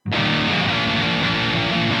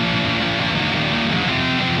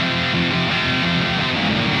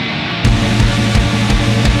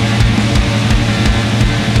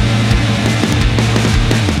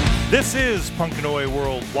Punkanoy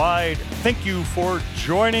Worldwide. Thank you for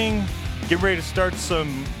joining. Getting ready to start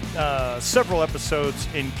several episodes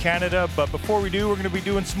in Canada, but before we do, we're going to be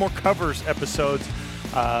doing some more covers episodes.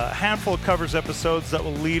 A handful of covers episodes that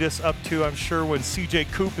will lead us up to, I'm sure, when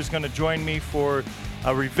CJ Coop is going to join me for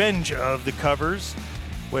a revenge of the covers,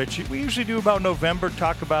 which we usually do about November,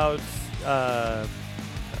 talk about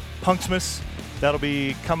Punksmas. That'll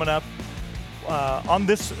be coming up on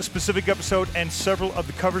this specific episode and several of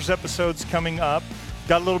the covers episodes coming up.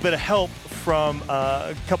 Got a little bit of help from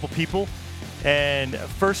a couple people. And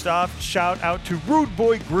first off, shout out to Rude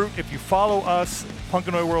Boy Groot. If you follow us,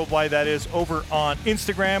 Punkanoy Worldwide, that is, over on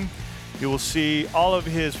Instagram, you will see all of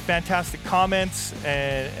his fantastic comments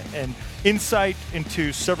and insight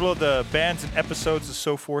into several of the bands and episodes and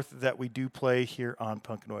so forth that we do play here on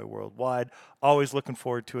Punkanoy Worldwide. Always looking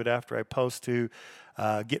forward to it after I post to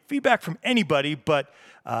get feedback from anybody, but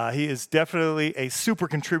he is definitely a super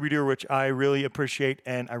contributor, which I really appreciate,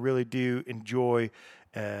 and I really do enjoy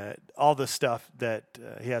all the stuff that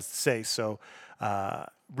he has to say. So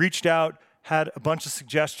reached out, had a bunch of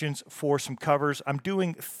suggestions for some covers. I'm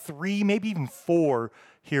doing 3, maybe even 4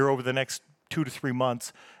 here over the next 2 to 3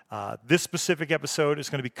 months. This specific episode is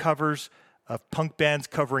going to be covers of punk bands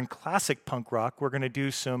covering classic punk rock. We're going to do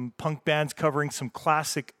some punk bands covering some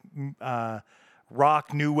classic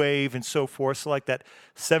rock, new wave, and so forth. So like that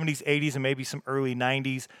 70s, 80s, and maybe some early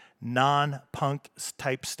 90s non-punk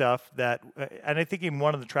type stuff that, and I think even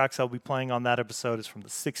one of the tracks I'll be playing on that episode is from the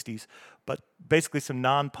 60s, but basically some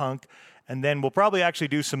non-punk. And then we'll probably actually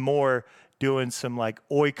do some more doing some like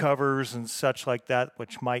Oi covers and such like that,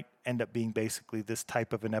 which might end up being basically this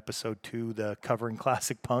type of an episode too, the covering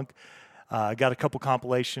classic punk. I got a couple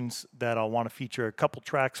compilations that I'll want to feature a couple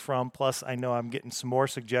tracks from, plus I know I'm getting some more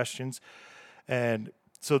suggestions. And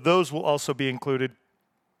so those will also be included.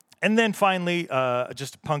 And then finally,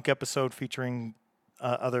 just a punk episode featuring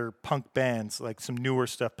other punk bands, like some newer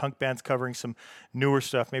stuff, punk bands covering some newer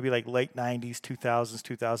stuff, maybe like late 90s, 2000s,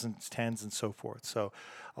 2010s, and so forth. So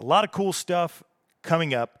a lot of cool stuff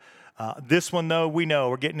coming up. This one, though, we know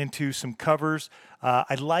we're getting into some covers.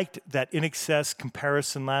 I liked that In Excess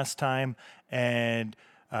comparison last time, and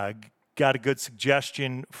got a good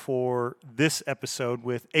suggestion for this episode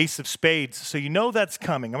with Ace of Spades. So you know that's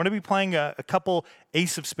coming. I'm going to be playing a couple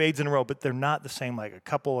Ace of Spades in a row, but they're not the same. Like a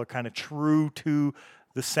couple are kind of true to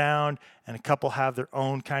the sound, and a couple have their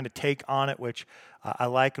own kind of take on it, which I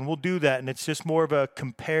like. And we'll do that. And it's just more of a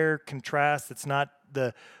compare, contrast. It's not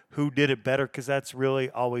the who did it better, because that's really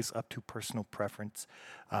always up to personal preference.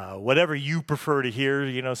 Whatever you prefer to hear,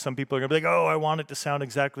 you know, some people are going to be like, oh, I want it to sound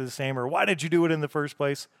exactly the same, or why did you do it in the first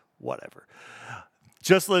place? Whatever.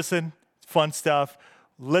 Just listen. Fun stuff.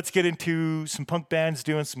 Let's get into some punk bands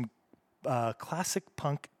doing some classic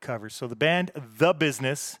punk covers. So the band The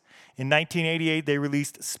Business, in 1988, they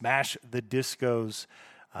released Smash the Discos.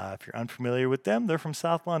 If you're unfamiliar with them, they're from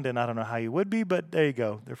South London. I don't know how you would be, but there you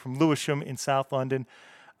go. They're from Lewisham in South London.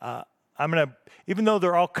 Even though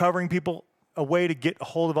they're all covering people, a way to get a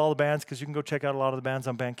hold of all the bands, because you can go check out a lot of the bands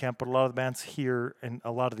on Bandcamp, but a lot of the bands here and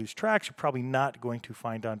a lot of these tracks you're probably not going to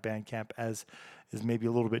find on Bandcamp, as is maybe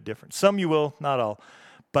a little bit different. Some you will, not all.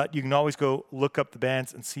 But you can always go look up the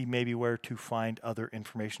bands and see maybe where to find other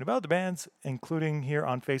information about the bands, including here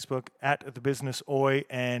on Facebook at The Business Oi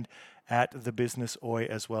and at The Business Oi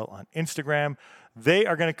as well on Instagram. They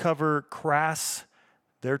are going to cover Crass,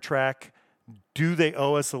 their track, Do They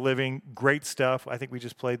Owe Us a Living? Great stuff. I think we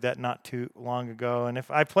just played that not too long ago. And if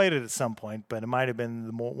I played it at some point, but it might have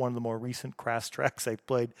been one of the more recent Crass tracks I've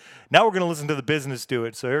played. Now we're going to listen to The Business do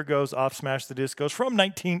it. So here it goes, off Smash the Discos from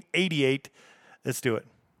 1988. Let's do it.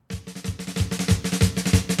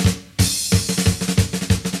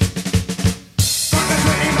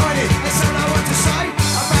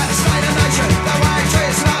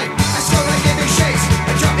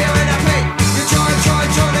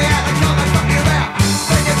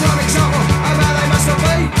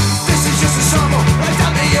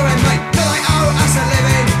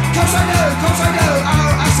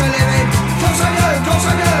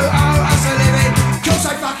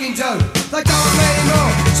 They don't want me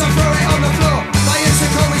anymore, so I'm throwing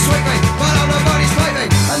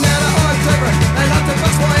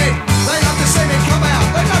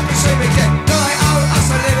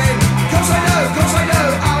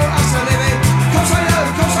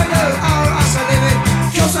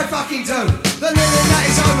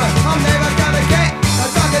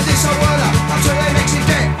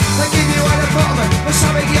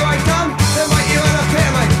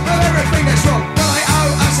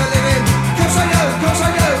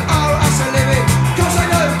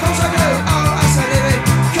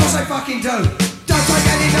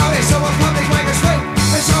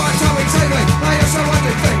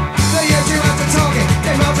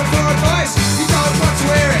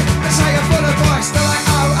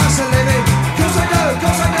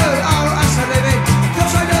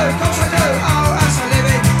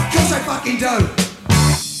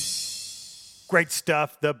Great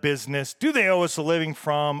stuff, The Business, Do They Owe Us a Living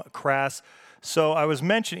from Crass. So I was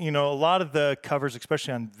mentioning, a lot of the covers,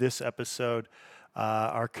 especially on this episode,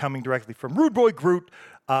 are coming directly from Rude Boy Groot.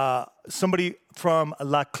 Somebody from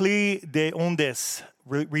La Clé des Ondes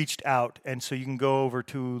reached out, and so you can go over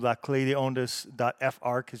to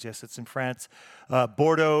laclédeondes.fr, because yes, it's in France,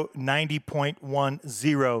 Bordeaux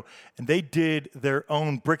 90.10, and they did their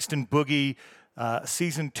own Brixton Boogie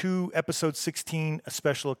Season 2, Episode 16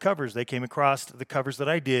 special covers. They came across the covers that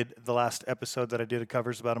I did, the last episode that I did of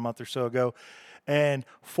covers about a month or so ago, and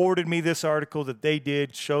forwarded me this article that they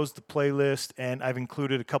did, shows the playlist, and I've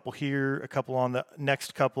included a couple here, a couple on the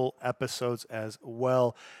next couple episodes as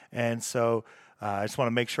well. And so I just want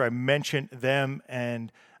to make sure I mention them,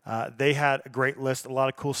 and they had a great list, a lot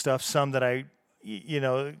of cool stuff, some that I,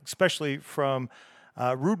 especially from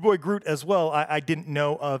Rude Boy Groot as well, I didn't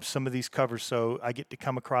know of some of these covers, so I get to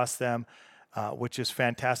come across them, which is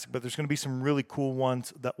fantastic. But there's going to be some really cool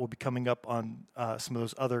ones that will be coming up on some of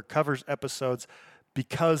those other covers episodes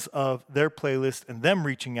because of their playlist and them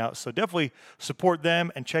reaching out. So definitely support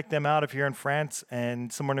them and check them out if you're in France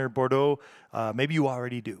and somewhere near Bordeaux. Maybe you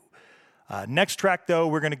already do. Next track, though,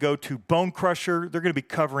 we're going to go to Bone Crusher. They're going to be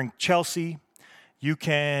covering Chelsea. You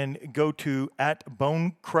can go to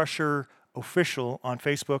 @BoneCrusherOfficial on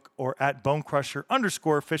Facebook or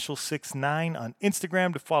 @BoneCrusher_official69 on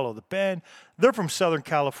Instagram to follow the band. They're from Southern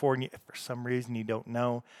California, if for some reason you don't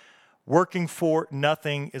know. Working for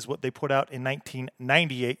Nothing is what they put out in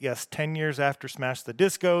 1998. Yes, 10 years after Smash the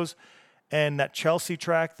Discos. And that Chelsea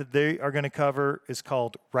track that they are going to cover is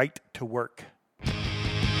called Right to Work.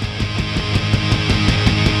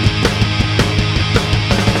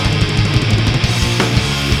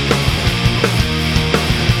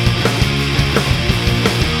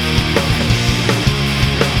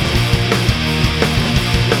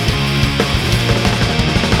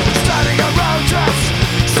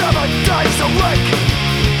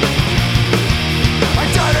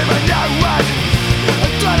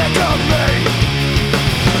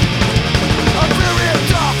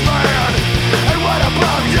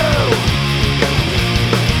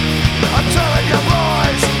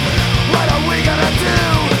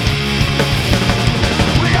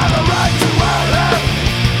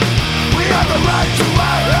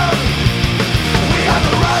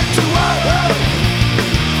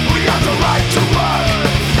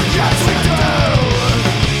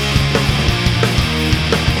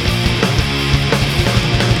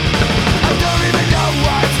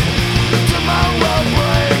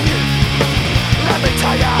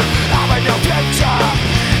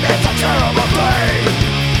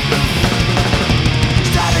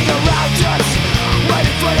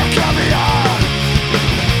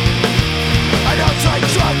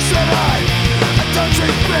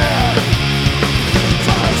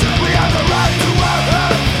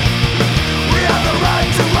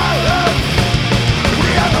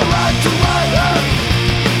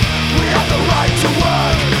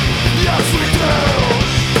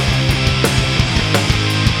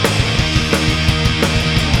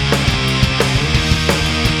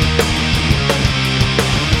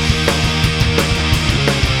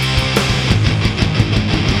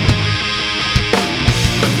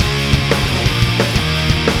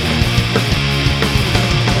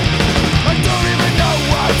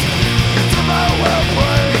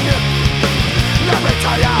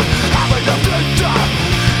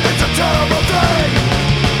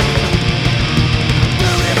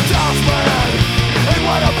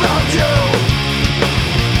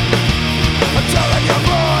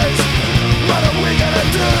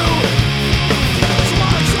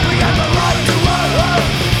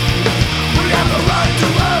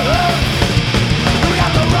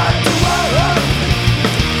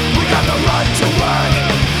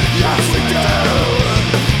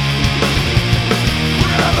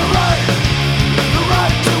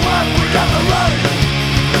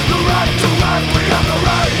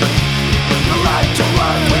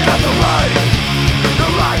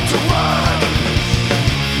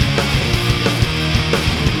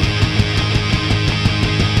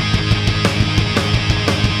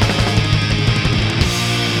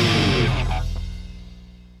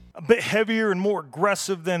 Heavier and more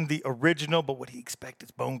aggressive than the original, but what do you expect?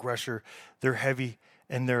 It's Bone Crusher. They're heavy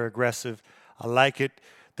and they're aggressive. I like it.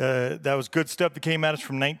 That was good stuff that came at us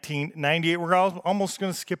from 1998. We're almost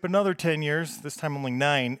going to skip another 10 years, this time only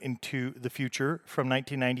 9, into the future from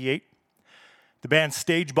 1998. The band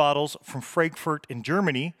Stage Bottles from Frankfurt in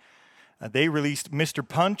Germany. They released Mr.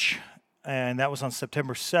 Punch, and that was on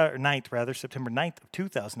September 9th of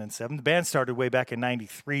 2007. The band started way back in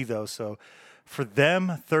 93, though, so for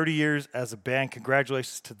them, 30 years as a band,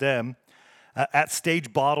 congratulations to them. at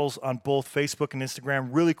Stage Bottles on both Facebook and Instagram.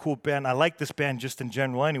 Really cool band. I like this band just in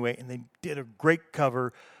general anyway, and they did a great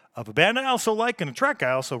cover of a band I also like and a track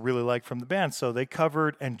I also really like from the band. So they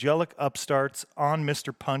covered Angelic Upstarts on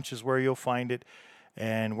Mr. Punch is where you'll find it,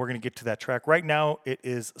 and we're going to get to that track. Right now, it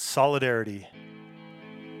is Solidarity.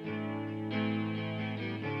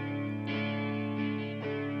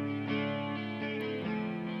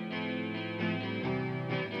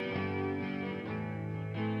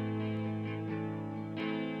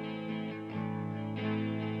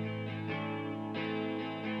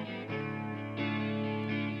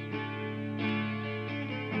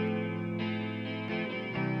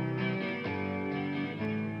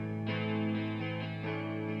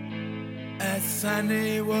 As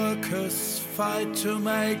any workers fight to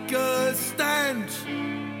make a stand,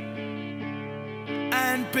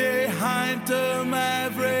 and behind them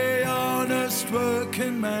every honest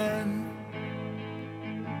working man,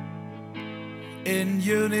 in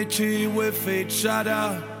unity with each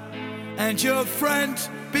other, and your friend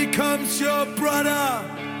becomes your brother,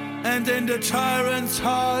 and in the tyrant's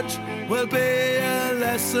heart will be a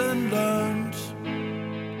lesson learned.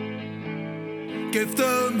 Give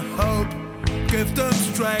them hope, give them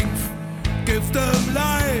strength, give them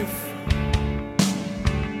life,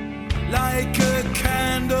 like a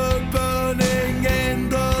candle burning in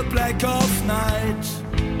the black of night.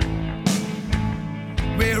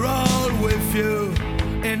 We're all with you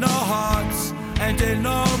in our hearts and in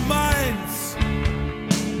our minds,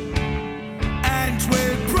 and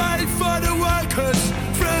we pray for the workers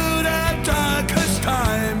through their darkest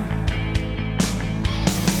time.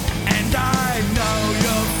 And I know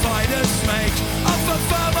your fighters mate of a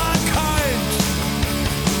firmer kind,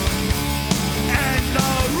 and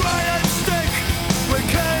no riot stick will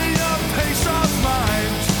kill your peace of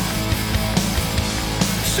mind.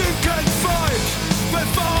 You can fight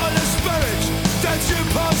with all the spirit that you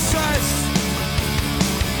possess,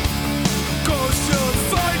 'cause your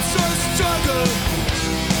fight's a struggle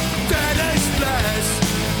that is blessed.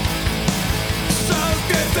 So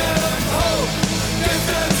give them hope, give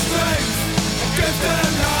them strength, give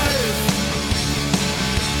them life,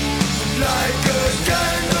 like a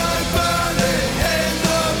candle burning in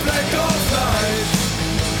the black of night.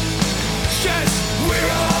 Yes,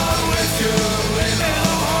 we're all with you in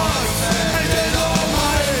our hearts and in our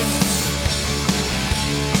minds,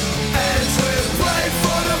 and we pray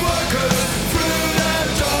for the workers through their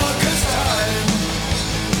darkest time.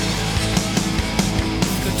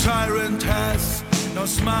 The tyrant has no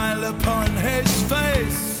smile upon his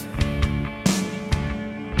face,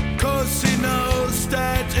 'cause he knows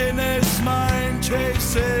that in his mind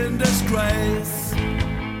he's in disgrace.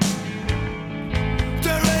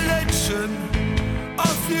 The religion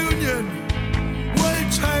of union will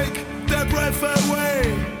take their breath away.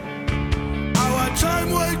 Our time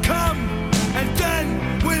will come, and then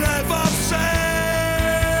we'll have our say.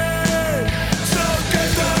 So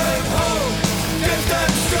give them hope, give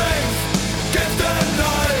them strength, give them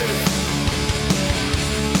life,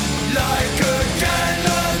 like a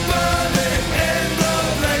candle burning in the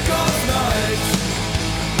black of night.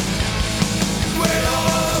 We're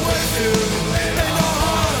all with you in our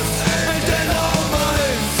hearts and in our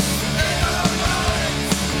minds,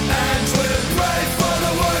 and we'll pray for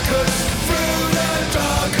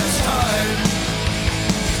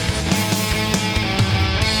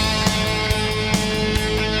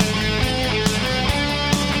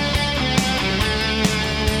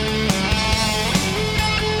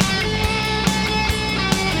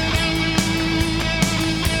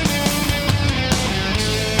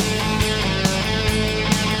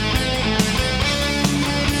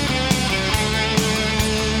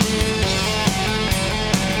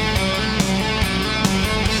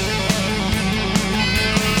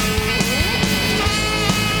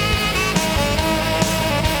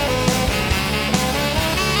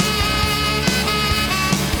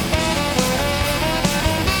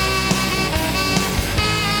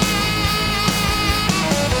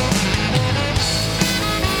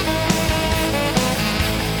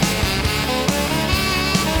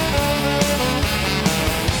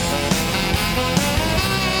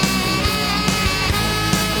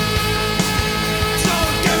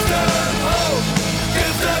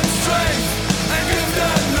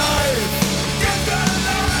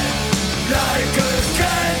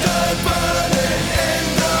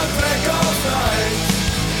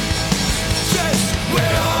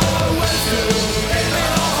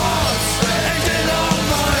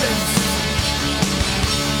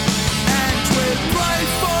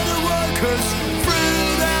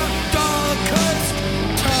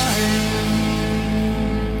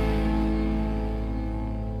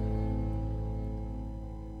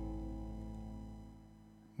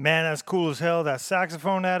Man, that's cool as hell. That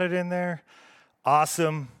saxophone added in there.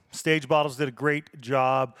 Awesome. Stage Bottles did a great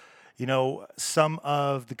job. You know, some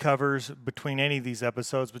of the covers between any of these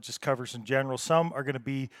episodes, but just covers in general, some are going to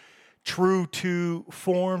be true to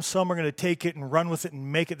form. Some are going to take it and run with it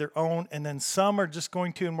and make it their own. And then some are just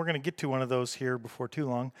going to, and we're going to get to one of those here before too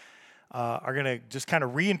long, are going to just kind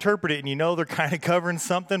of reinterpret it. And you know they're kind of covering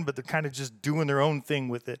something, but they're kind of just doing their own thing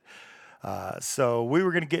with it. So we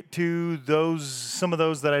were going to get to some of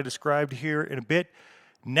those that I described here in a bit.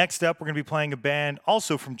 Next up, we're going to be playing a band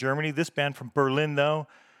also from Germany. This band from Berlin, though.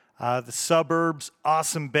 The Suburbs,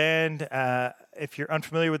 awesome band. If you're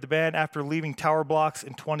unfamiliar with the band, after leaving Tower Blocks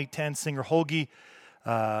in 2010, singer Holgi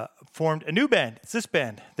formed a new band. It's this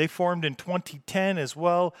band. They formed in 2010 as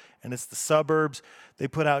well, and it's the Suburbs. They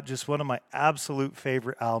put out just one of my absolute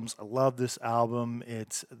favorite albums. I love this album.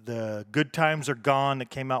 It's The Good Times Are Gone. That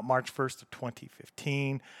came out March 1st of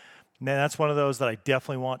 2015. Man, that's one of those that I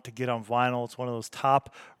definitely want to get on vinyl. It's one of those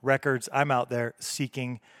top records I'm out there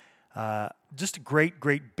seeking. Just a great,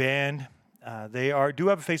 great band. They do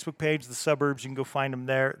have a Facebook page, The Suburbs. You can go find them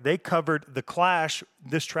there. They covered The Clash.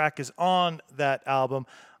 This track is on that album.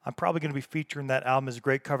 I'm probably going to be featuring that album as a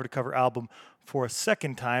great cover-to-cover album for a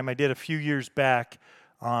second time. I did a few years back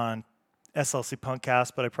on SLC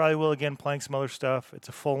Punkcast, but I probably will again playing some other stuff. It's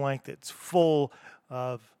a full length. It's full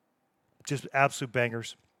of just absolute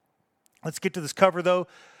bangers. Let's get to this cover, though.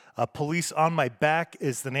 Police on My Back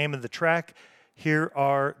is the name of the track. Here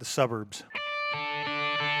are the Suburbs.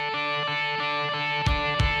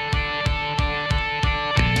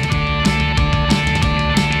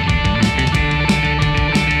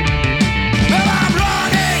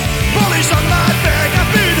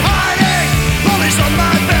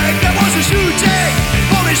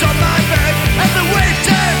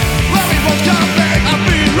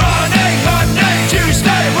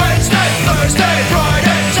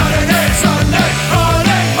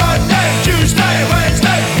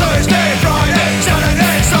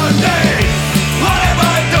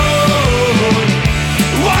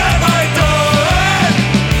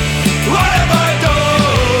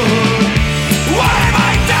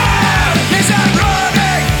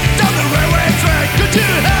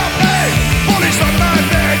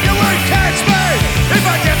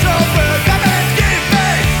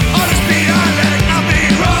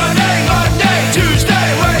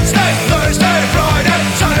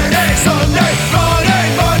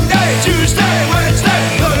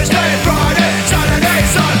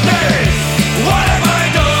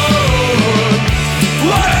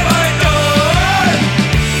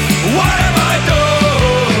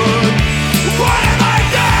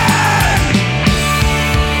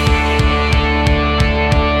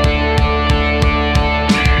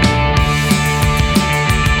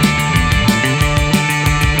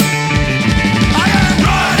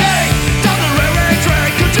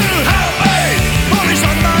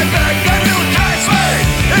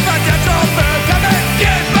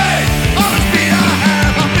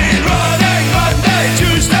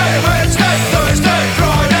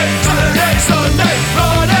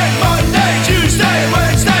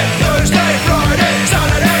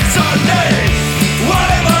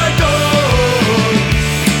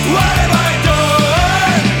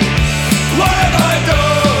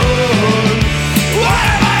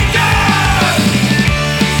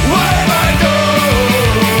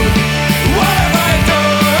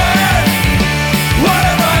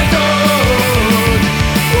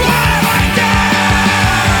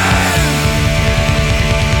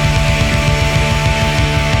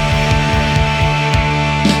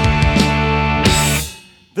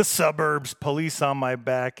 The Suburbs, Police on My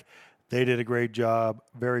Back. They did a great job.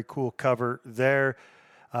 Very cool cover there.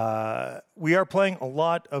 We are playing a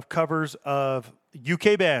lot of covers of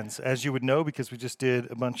UK bands, as you would know, because we just did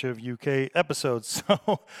a bunch of UK episodes.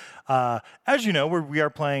 So, as you know, we are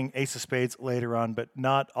playing Ace of Spades later on, but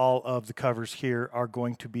not all of the covers here are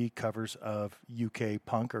going to be covers of UK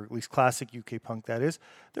punk, or at least classic UK punk, that is.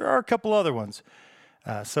 There are a couple other ones.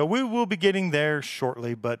 So we will be getting there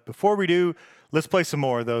shortly, but before we do, let's play some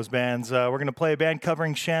more of those bands. We're going to play a band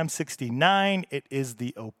covering Sham 69. It is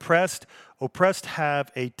the Oppressed. Oppressed have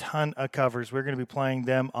a ton of covers. We're going to be playing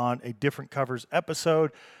them on a different covers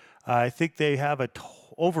episode. I think they have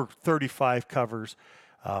over 35 covers.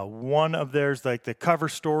 One of theirs, like the cover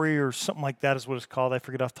story or something like that is what it's called. I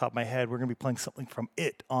forget off the top of my head. We're going to be playing something from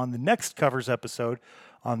it on the next covers episode.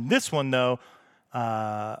 On this one, though,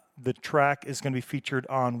 the track is going to be featured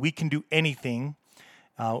on We Can Do Anything,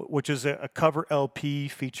 which is a cover LP,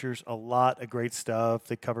 features a lot of great stuff.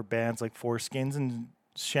 They cover bands like Foreskins and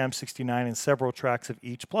Sham 69 and several tracks of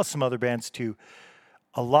each, plus some other bands too.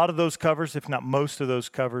 A lot of those covers, if not most of those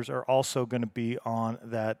covers, are also going to be on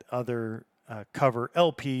that other cover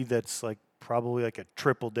LP that's like probably like a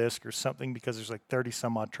triple disc or something, because there's like 30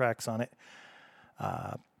 some odd tracks on it.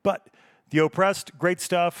 But The Oppressed, great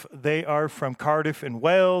stuff. They are from Cardiff in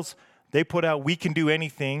Wales. They put out We Can Do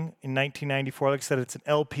Anything in 1994. Like I said, it's an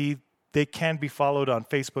LP. They can be followed on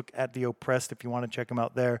Facebook at The Oppressed if you want to check them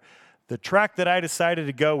out there. The track that I decided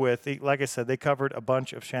to go with, like I said, they covered a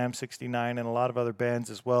bunch of Sham 69 and a lot of other bands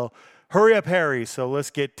as well. Hurry Up Harry, so let's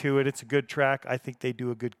get to it. It's a good track. I think they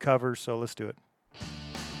do a good cover, so let's do it.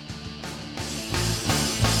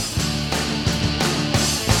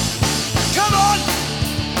 Come on!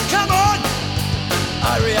 Come on!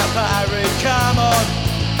 Hurry up, Harry, come on!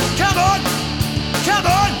 Come on! Come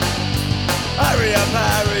on! Hurry up,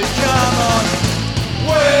 Harry, come on!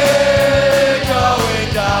 We're going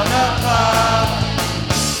down the pub.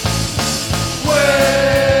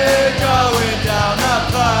 We're going down the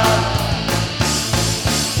pub.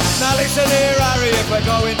 Now listen here, Harry, if we're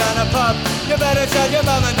going down the pub, you better tell your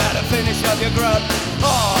mum and dad to finish up your grub.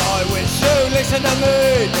 Oh, I wish you listen to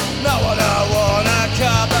me. No, I want a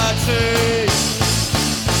cup of tea.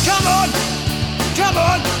 Come on, come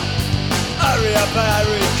on. Hurry up,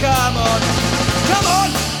 Harry, come on. Come on,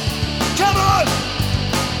 come on.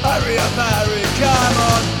 Hurry up, Harry, come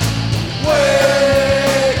on.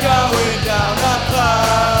 We're going down the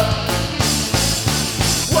pub.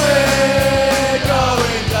 We're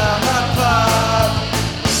going down the pub.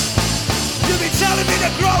 You've been telling me to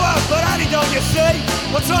grow up, but Annie, don't you see?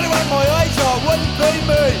 I'm trying to act my age, or it wouldn't be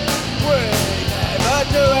me. We never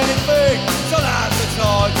do anything, so now's the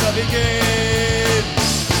time to begin.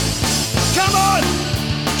 Come on,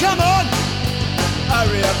 come on.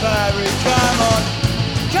 Hurry up, Harry, come on.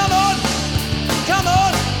 Come on, come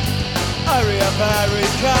on. Hurry up, Harry,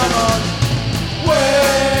 come on.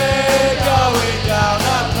 We're going down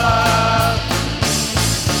the pub.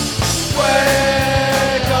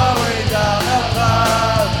 We're going down the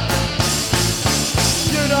pub.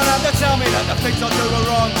 You don't have to tell me that the things I do are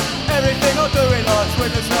wrong. Everything I do in life's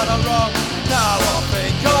when there's not wrong. Now I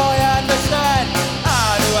think I understand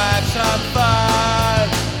how to have some fun.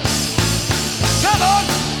 Come on,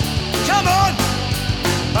 come on.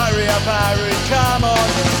 Hurry up, Harry, come on.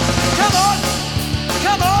 Come on,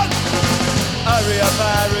 come on. Hurry up,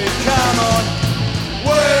 Harry, come on.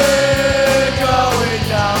 We're going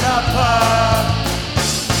down the pub.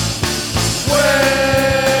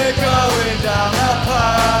 We're going down the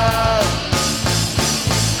pub.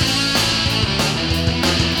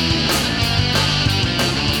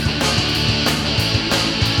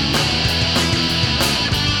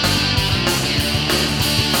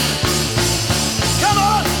 Come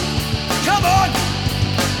on, come on.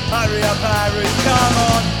 Hurry up, Harry, come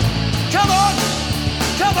on. Come on,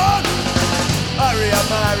 come on. Hurry up,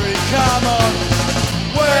 Harry, come on.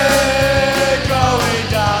 We're going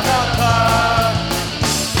down the pub.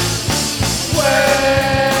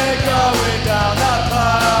 We're going down the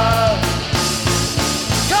pub.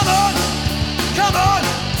 Come on, come on.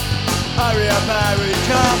 Hurry up, Harry,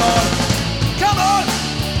 come on. Come on,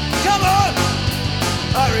 come on.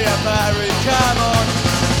 Hurry up, Harry, come on.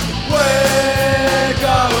 We're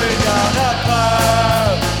going down the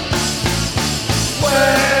pub.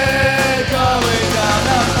 We're going down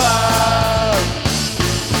the pub.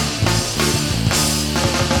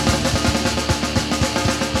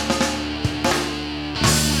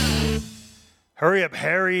 Hurry Up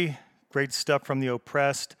Harry, great stuff from The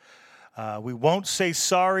Oppressed. We Won't Say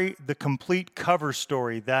Sorry, the complete cover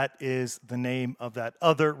story. That is the name of that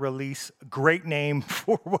other release. Great name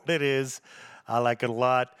for what it is. I like it a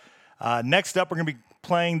lot. Next up, we're going to be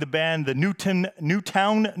playing the band, the Newtown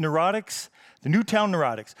Neurotics. The Newtown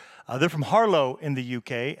Neurotics. They're from Harlow in the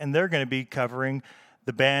UK, and they're going to be covering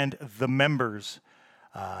the band The Members.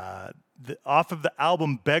 Off of the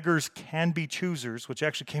album Beggars Can Be Choosers, which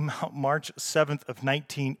actually came out March 7th of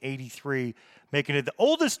 1983, making it the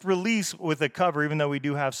oldest release with a cover, even though we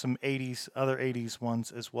do have some other 80s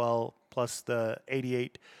ones as well, plus the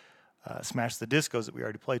 88 Smash the Discos that we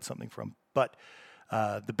already played something from. But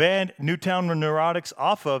the band Newtown Neurotics,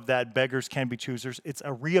 off of that Beggars Can Be Choosers, it's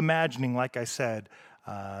a reimagining, like I said,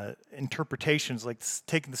 interpretations, like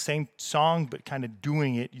taking the same song but kind of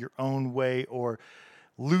doing it your own way, or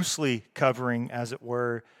loosely covering, as it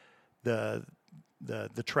were, the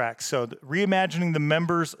tracks. So reimagining The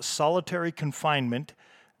Members' Solitary Confinement.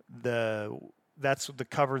 That's the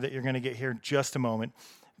cover that you're going to get here in just a moment.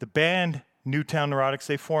 The band Newtown Neurotics,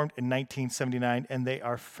 they formed in 1979, and they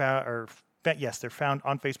are they're found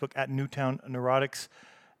on Facebook at Newtown Neurotics.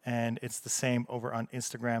 and it's the same over on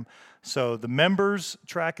Instagram. So the members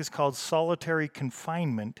track is called Solitary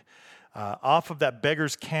Confinement. Off of that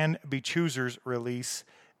Beggars Can Be Choosers release,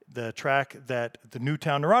 the track that the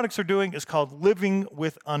Newtown Neurotics are doing is called Living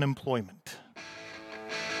with Unemployment.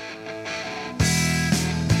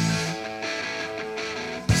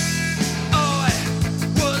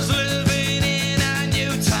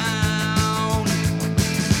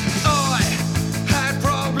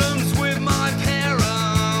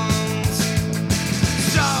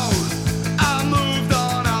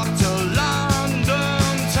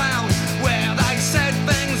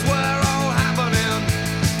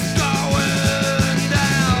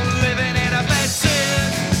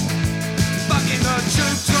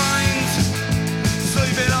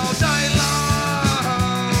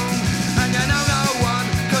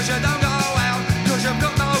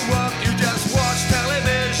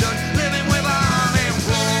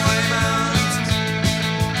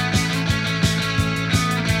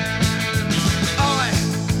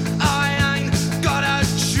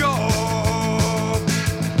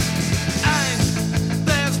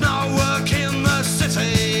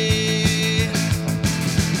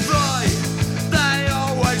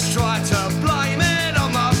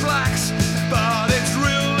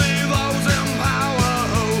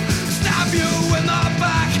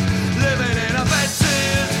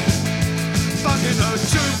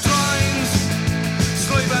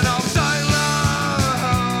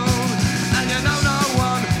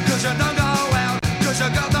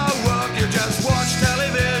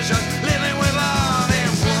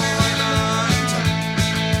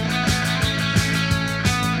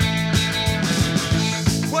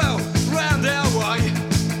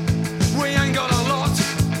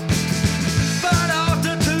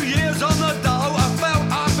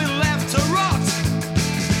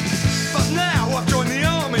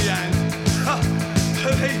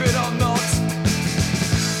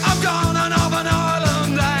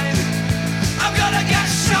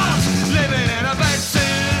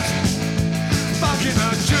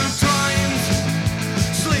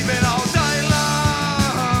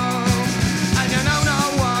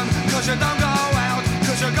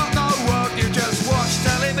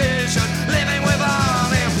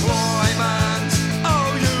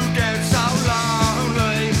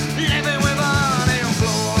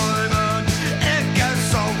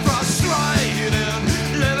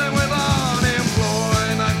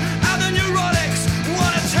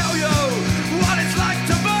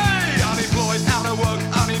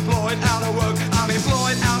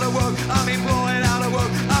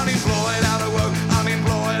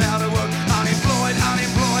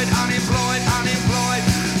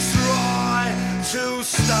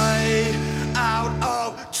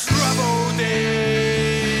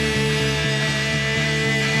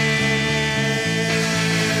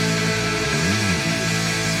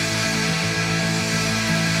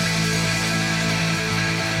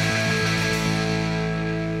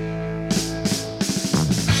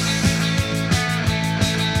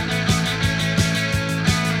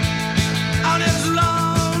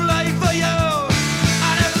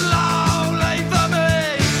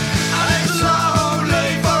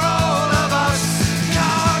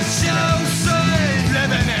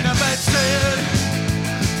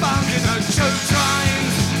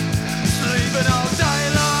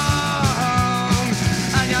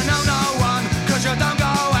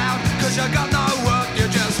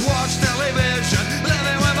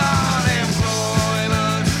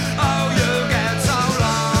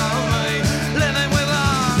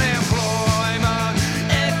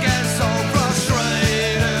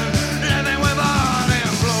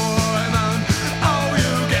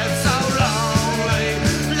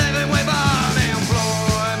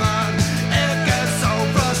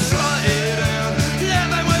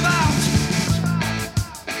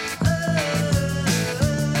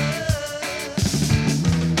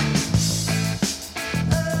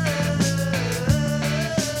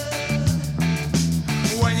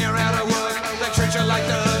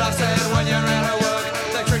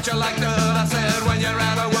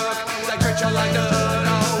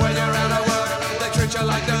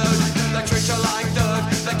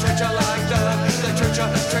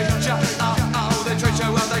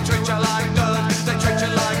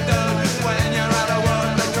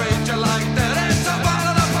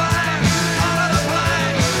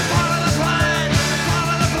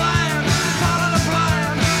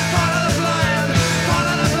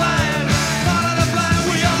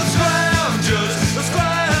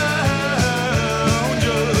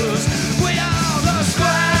 We are the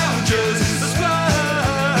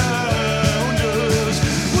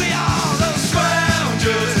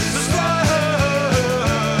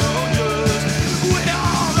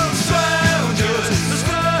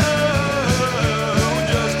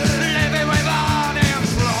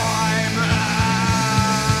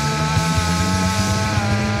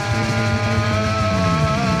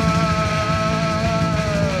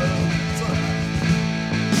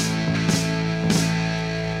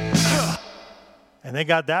And they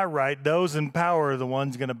got that right. Those in power are the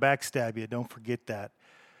ones going to backstab you. Don't forget that.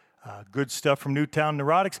 Good stuff from Newtown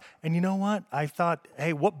Neurotics. And you know what? I thought,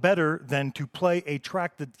 hey, what better than to play a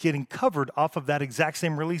track that's getting covered off of that exact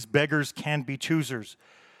same release, Beggars Can Be Choosers.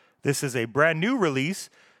 This is a brand new release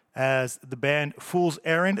as the band Fool's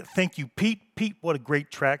Errand. Thank you, Pete. Pete, what a great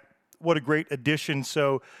track. What a great addition.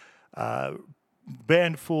 So,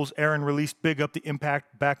 band Fool's Errand released Big Up the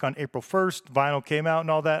Impact back on April 1st. Vinyl came out and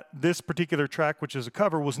all that. This particular track, which is a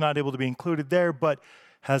cover, was not able to be included there, but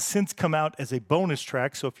has since come out as a bonus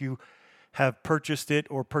track. So if you have purchased it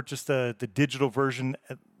or purchased the digital version,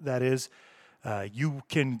 that is, you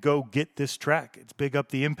can go get this track. It's Big Up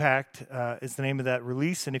the Impact is the name of that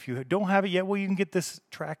release. And if you don't have it yet, well, you can get this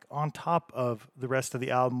track on top of the rest of the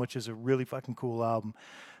album, which is a really fucking cool album.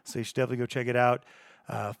 So you should definitely go check it out.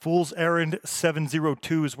 Fool's Errand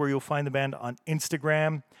 702 is where you'll find the band on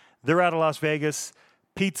Instagram. They're out of Las Vegas.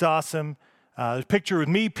 Pete's awesome. There's a picture with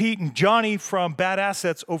me, Pete, and Johnny from Bad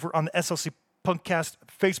Assets over on the SLC Punkcast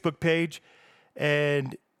Facebook page.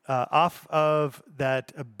 And off of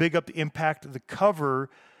that Big Up the Impact, the cover,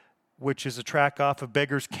 which is a track off of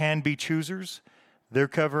Beggars Can Be Choosers. They're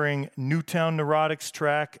covering Newtown Neurotics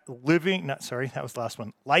track, that was the last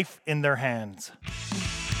one, Life in Their Hands.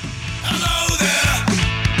 Hello there,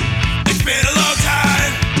 it's been a long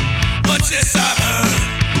time. What's this I've heard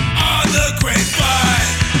on the grapevine?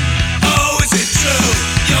 Oh, is it true?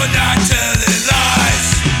 You're not telling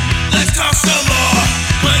lies. Let's talk some more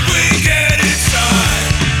when we get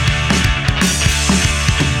inside.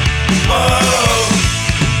 Whoa,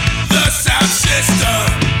 the sound system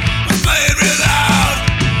was playing real loud.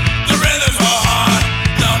 The rhythms were hard,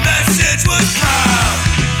 the message was proud.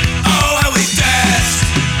 Oh, how we danced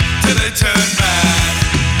till it turned bad,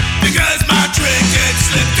 because my drink had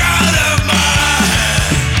slipped out of my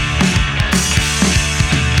hand.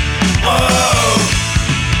 Whoa,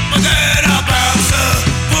 but then a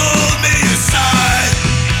bouncer pulled me aside,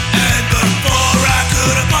 and before I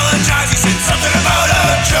could apologize, he said something about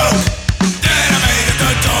a joke. Then I made at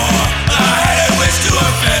the door. I hadn't wished to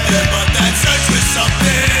offend him, but that search was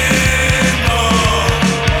something more.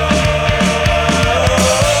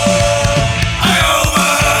 I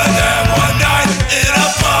overheard them one night in a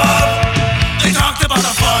pub. They talked about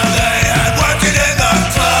the fun they had working in the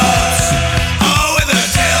clubs. Oh, and the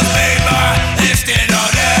tales made my head stand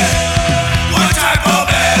on end. What type of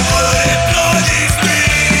man would employ these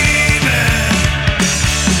three men?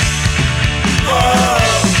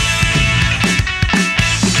 Whoa.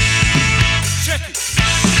 Check it.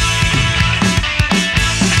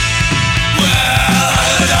 Well, I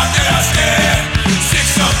heard the doctor downstairs,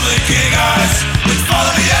 6 blinking eyes would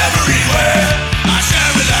follow me everywhere. I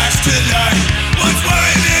shan't relax tonight. What's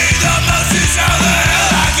worrying me the most is how the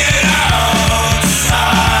hell I get outside.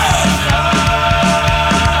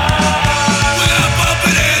 When I'm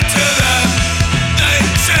bumping into them, they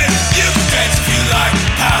say you can dance if you like,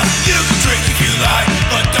 how you can drink if you like,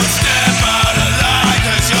 but don't step out of line,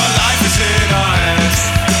 'cause your life is in our hands.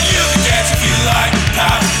 You can dance if you like,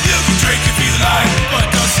 how you can drink if you like, but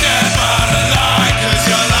don't step out of line, 'cause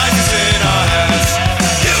your life is in our hands.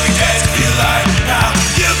 You can dance if you like, how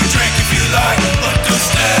you can drink if you like, but don't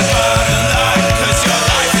step out of line, 'cause your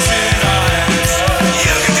life is in our hands.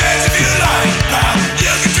 You can dance if you like, how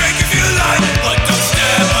you can drink if you like, but don't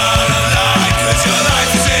step out of line, 'cause your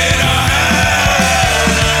life is in our hands.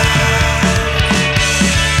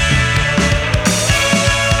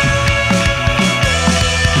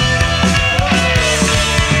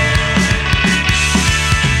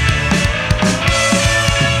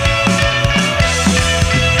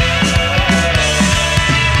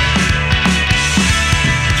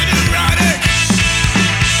 Neurotic.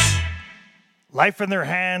 Life in Their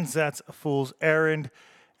Hands, that's a Fool's Errand.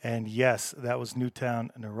 And yes, that was Newtown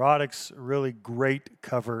Neurotics. Really great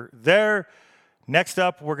cover there. Next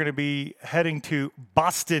up, we're going to be heading to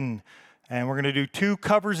Boston. And we're going to do 2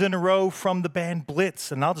 covers in a row from the band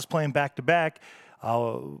Blitz. And I'll just play them back to back.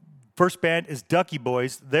 First band is Ducky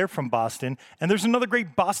Boys. They're from Boston. And there's another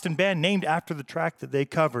great Boston band named after the track that they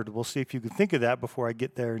covered. We'll see if you can think of that before I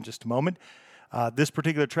get there in just a moment. This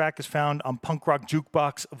particular track is found on Punk Rock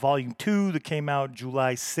Jukebox Volume 2 that came out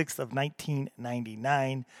July 6th of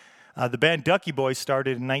 1999. The band Ducky Boys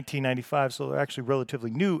started in 1995, so they're actually relatively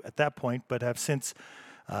new at that point, but have since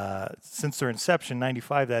their inception,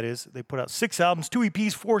 95 that is, they put out 6 albums, 2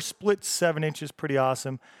 EPs, 4 splits, 7 inches, pretty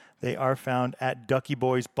awesome. They are found at Ducky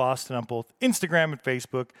Boys Boston on both Instagram and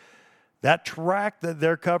Facebook. That track that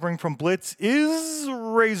they're covering from Blitz is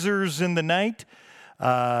Razors in the Night.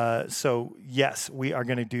 So, yes, we are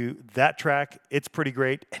going to do that track. It's pretty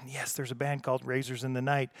great. And, yes, there's a band called Razors in the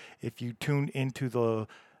Night. If you tuned into the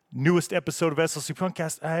newest episode of SLC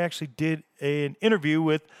Punkcast, I actually did an interview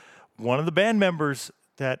with one of the band members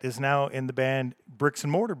that is now in the band Bricks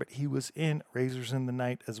and Mortar, but he was in Razors in the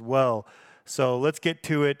Night as well. So let's get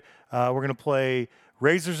to it. We're going to play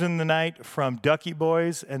Razors in the Night from Ducky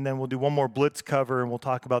Boys, and then we'll do one more Blitz cover, and we'll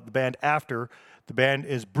talk about the band after. The band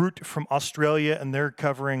is Brute from Australia, and they're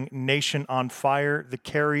covering Nation on Fire, the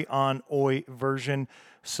Carry On Oi version.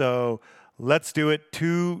 So let's do it.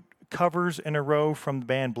 2 covers in a row from the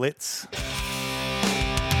band Blitz.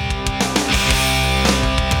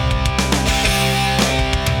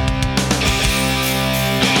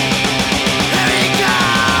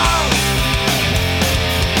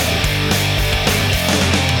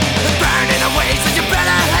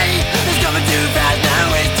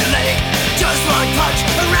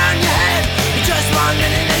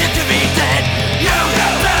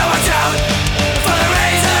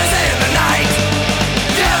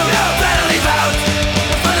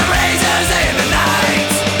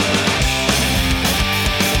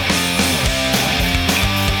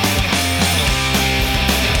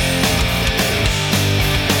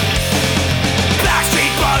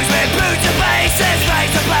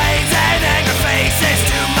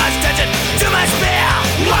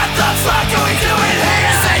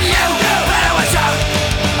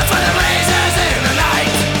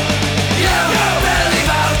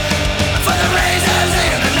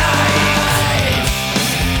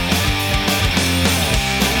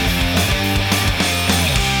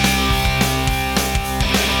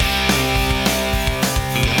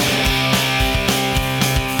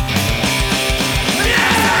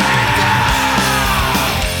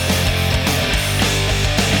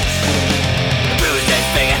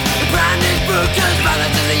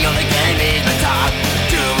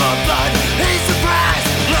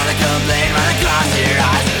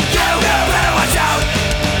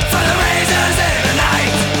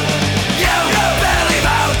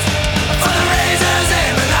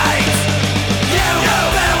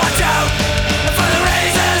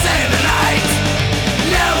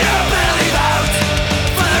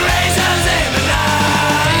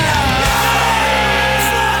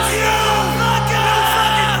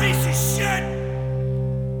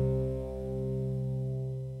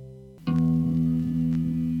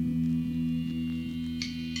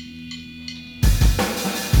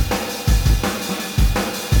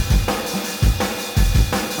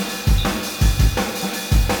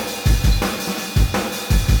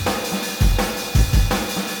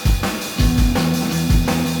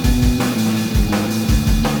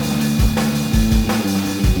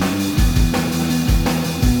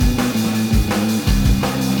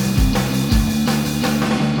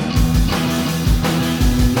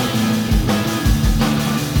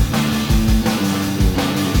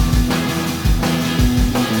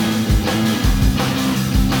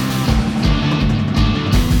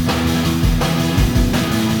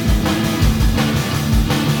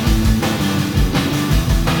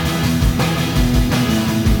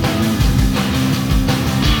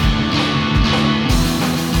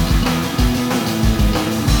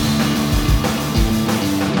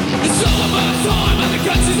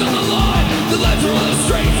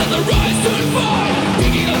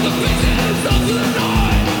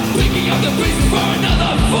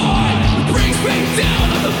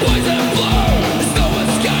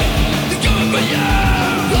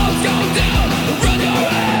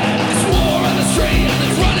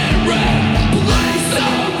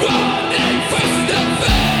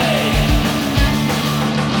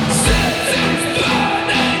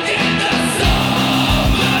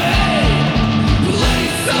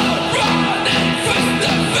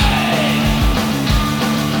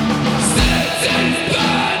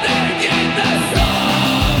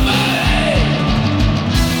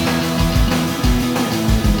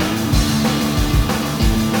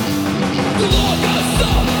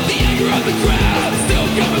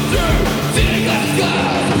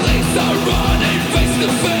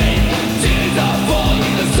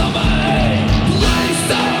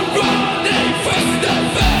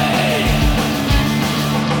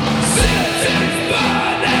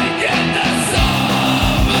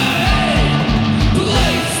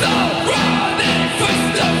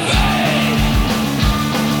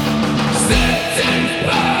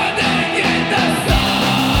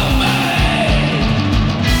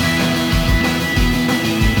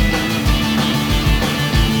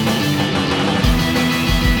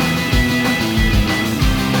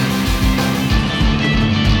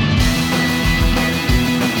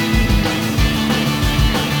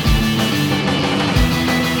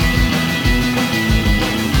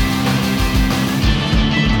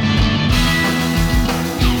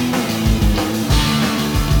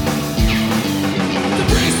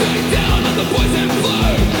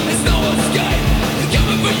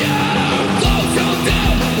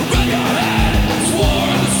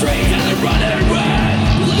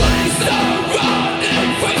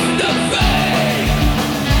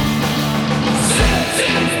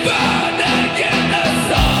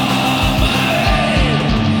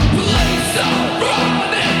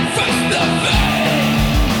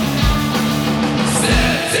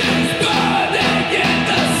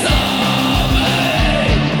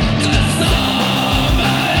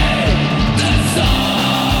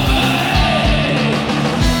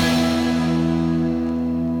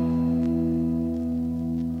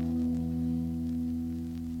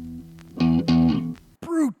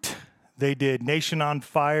 They did Nation on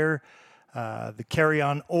Fire, the Carry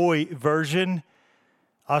On Oi version.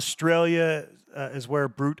 Australia is where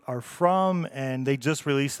Brute are from, and they just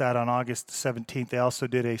released that on August 17th. They also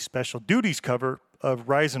did a Special Duties cover of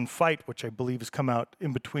Rise and Fight, which I believe has come out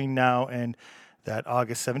in between now and that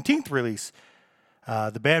August 17th release.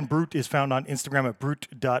 The band Brute is found on Instagram at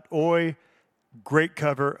brute.oi. Great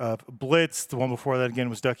cover of Blitz. The one before that,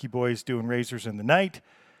 again, was Ducky Boys doing Razors in the Night.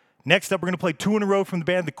 Next up, we're going to play 2 in a row from the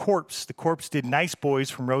band The Corpse. The Corpse did Nice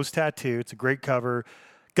Boys from Rose Tattoo. It's a great cover.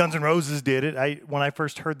 Guns N' Roses did it. When I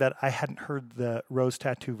first heard that, I hadn't heard the Rose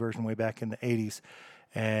Tattoo version way back in the 80s.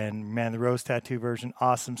 And, man, the Rose Tattoo version,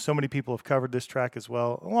 awesome. So many people have covered this track as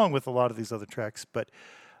well, along with a lot of these other tracks. But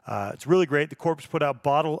it's really great. The Corpse put out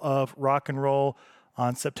Bottle of Rock and Roll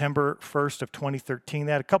on September 1st of 2013.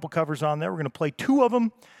 They had a couple covers on there. We're going to play 2 of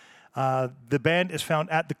them. The band is found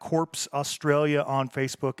at The Corpse Australia on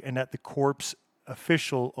Facebook and at The Corpse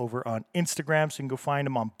Official over on Instagram, so you can go find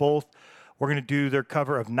them on both. We're going to do their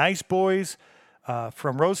cover of Nice Boys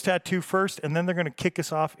from Rose Tattoo first, and then they're going to kick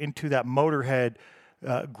us off into that Motorhead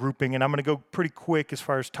grouping. And I'm going to go pretty quick as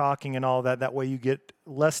far as talking and all that. That way you get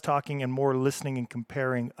less talking and more listening and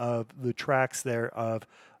comparing of the tracks there of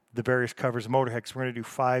the various covers of Motorhead. So we're going to do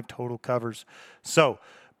 5 total covers. So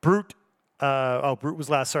Brute was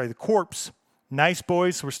last. Sorry, The Corpse. Nice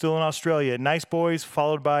Boys. So we're still in Australia. Nice Boys,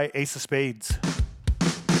 followed by Ace of Spades.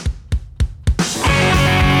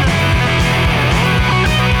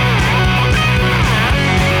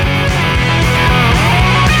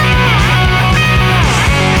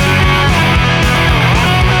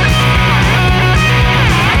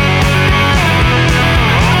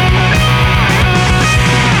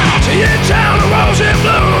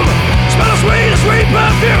 Sweet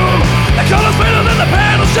perfume, the colors better than the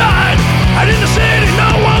panel shine. And in the city no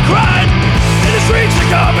one cried. In the streets the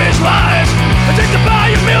garbage lies.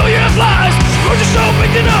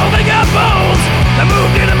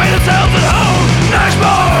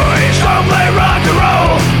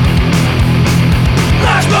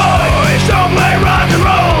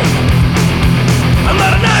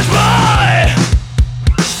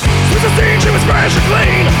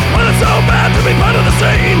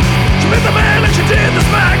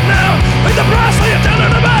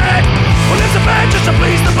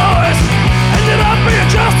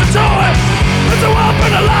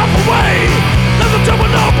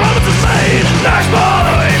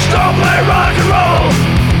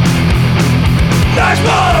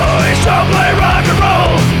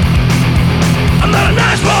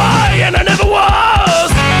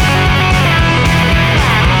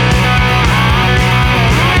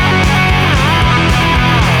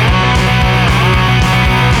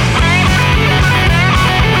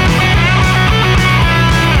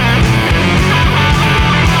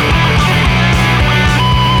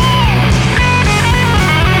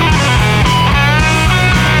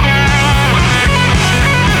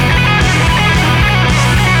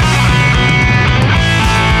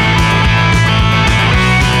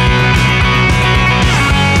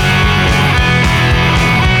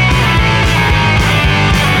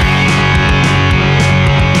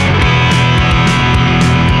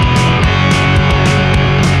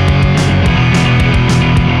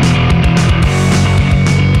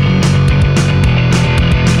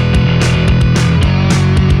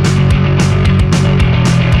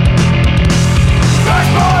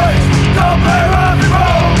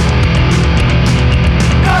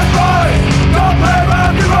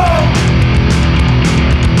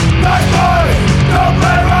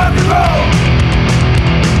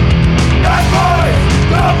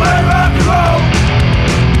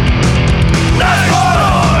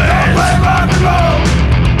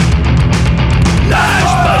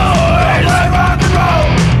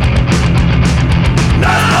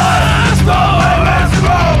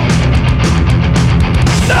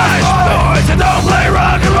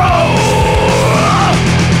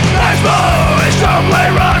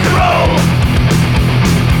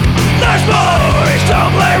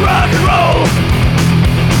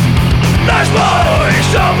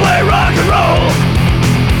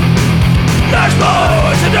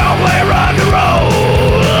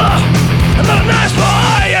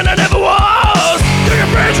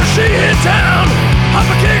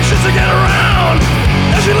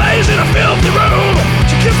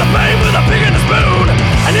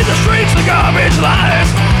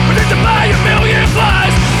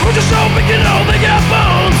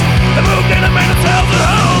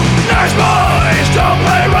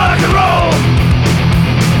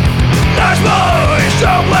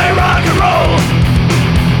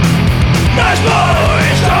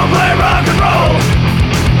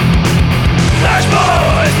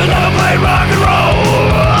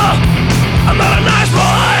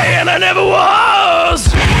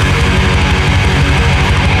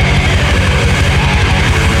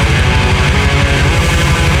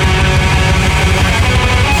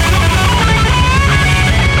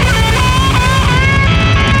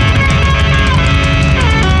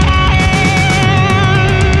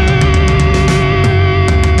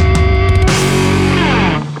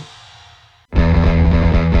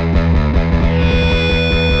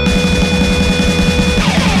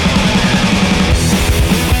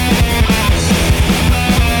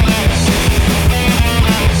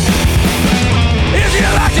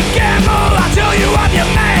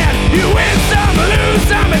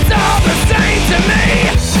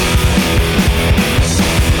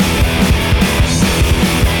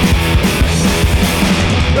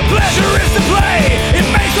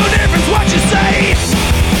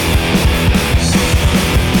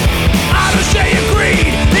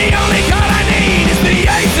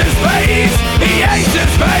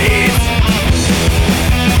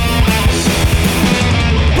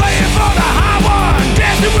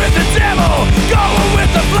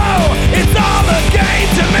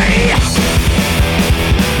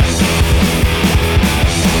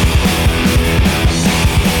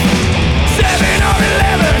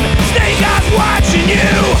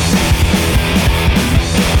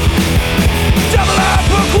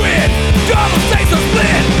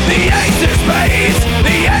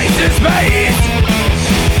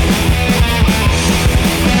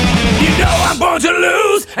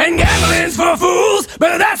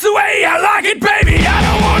 way I like it, baby. I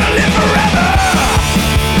don't wanna live forever.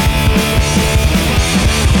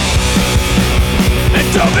 And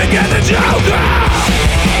don't forget the Joker.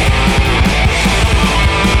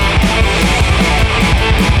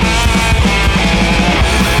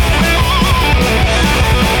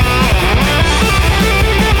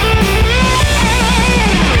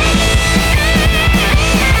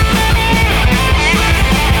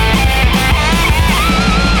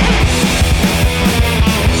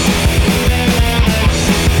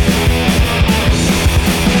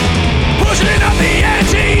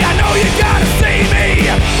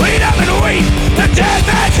 The dead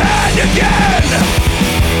man's hand again.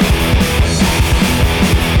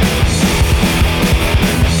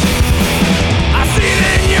 I see it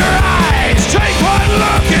in your eyes. Take one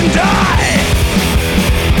look and die.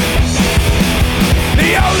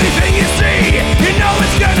 The only thing you see, you know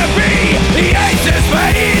it's gonna be the ace of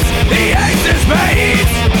spades. The ace of spades.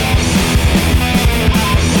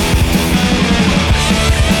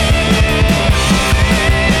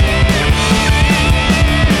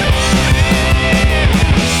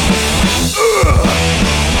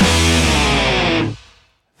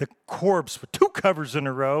 The Corpse with 2 covers in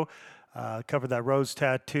a row. Covered that Rose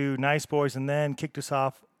Tattoo, Nice Boys, and then kicked us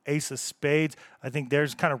off Ace of Spades. I think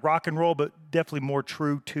there's kind of rock and roll, but definitely more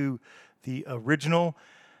true to the original.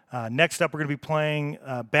 Next up, we're going to be playing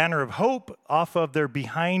Banner of Hope off of their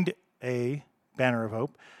Behind a Banner of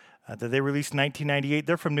Hope that they released in 1998.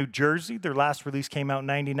 They're from New Jersey. Their last release came out in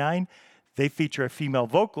 99. They feature a female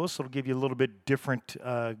vocalist, so it'll give you a little bit different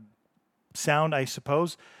sound, I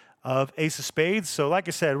suppose, of Ace of Spades. So like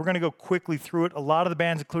I said, we're going to go quickly through it. A lot of the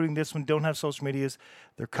bands, including this one, don't have social medias.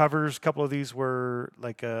 Their covers, a couple of these were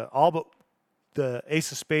like all but the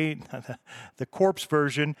Ace of Spades, the Corpse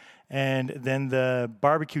version, and then the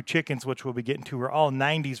Barbecue Chickens, which we'll be getting to, are all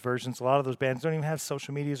 90s versions. A lot of those bands don't even have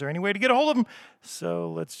social medias or any way to get a hold of them.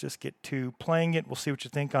 So let's just get to playing it. We'll see what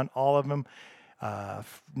you think on all of them.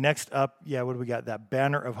 Next up, what do we got? That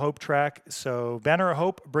Banner of Hope track. So Banner of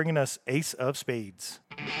Hope bringing us Ace of Spades.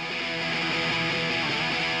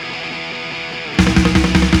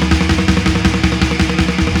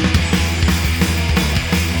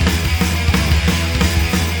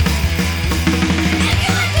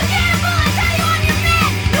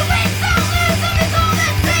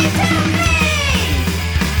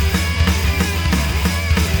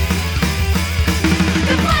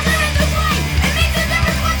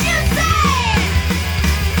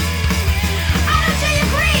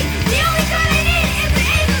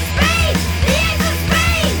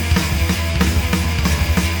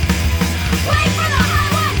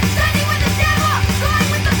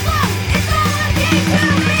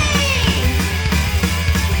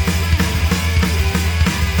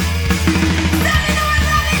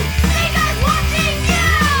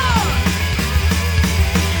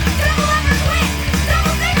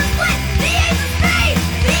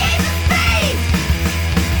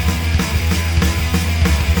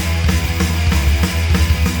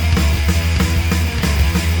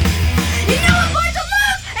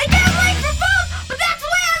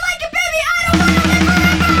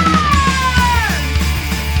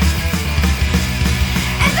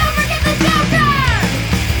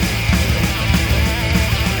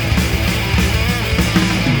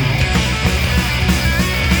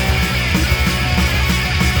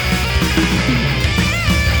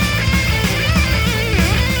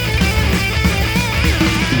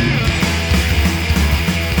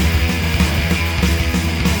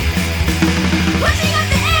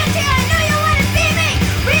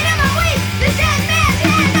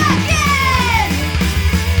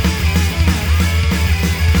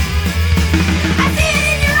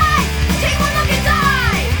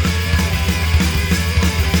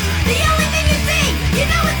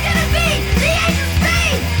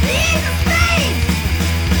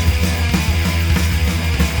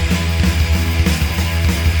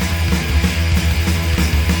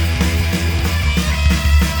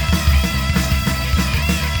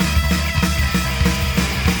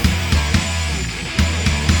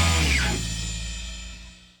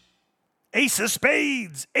 Ace of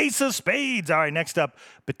Spades! Ace of Spades! All right, next up,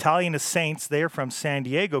 Battalion of Saints. They're from San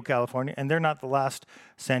Diego, California, and they're not the last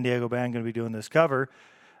San Diego band going to be doing this cover.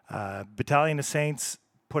 Battalion of Saints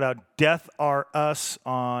put out Death Are Us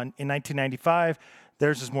in 1995.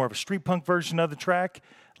 Theirs is more of a street punk version of the track.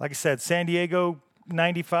 Like I said, San Diego,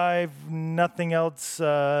 95, nothing else,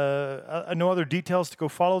 no other details to go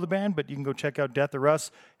follow the band, but you can go check out Death Are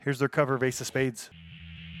Us. Here's their cover of Ace of Spades.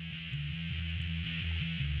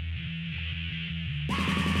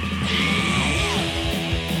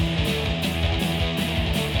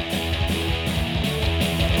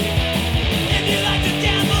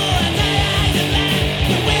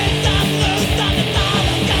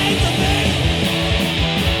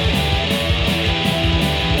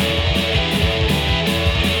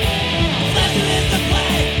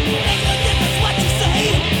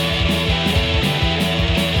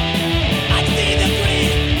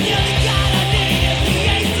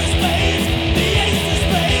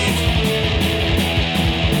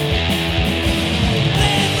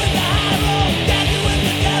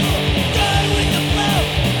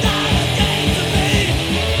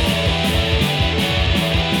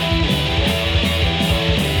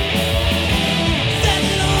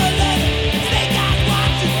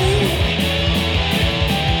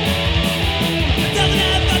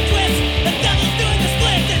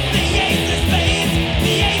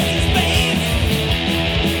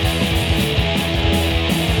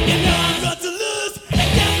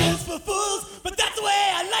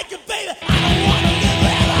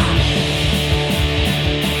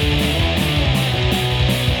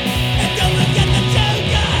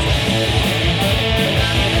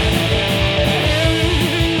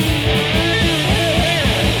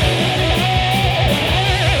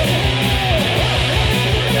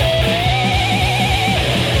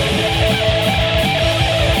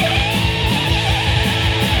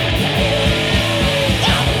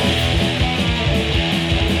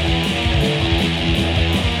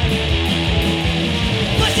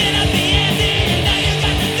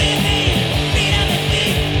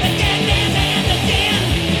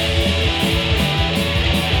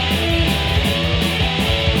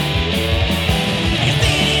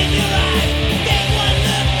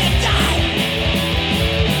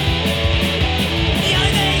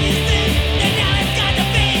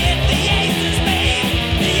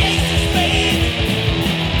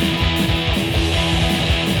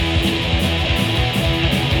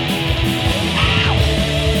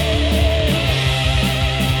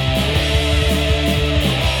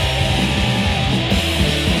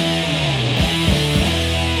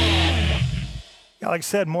 like I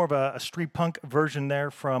said, more of a street punk version there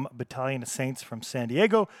from Battalion of Saints from San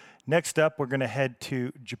Diego. Next up, we're going to head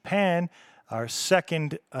to Japan, our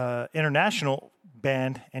second international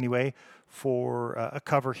band, anyway, for a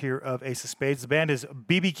cover here of Ace of Spades. The band is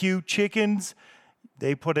BBQ Chickens.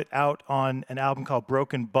 They put it out on an album called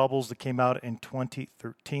Broken Bubbles that came out in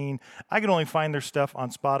 2013. I can only find their stuff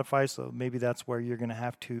on Spotify, so maybe that's where you're going to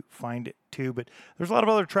have to find it too. But there's a lot of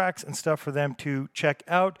other tracks and stuff for them to check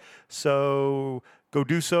out, so go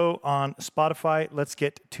do so on Spotify. Let's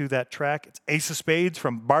get to that track. It's Ace of Spades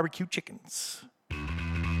from Barbecue Chickens.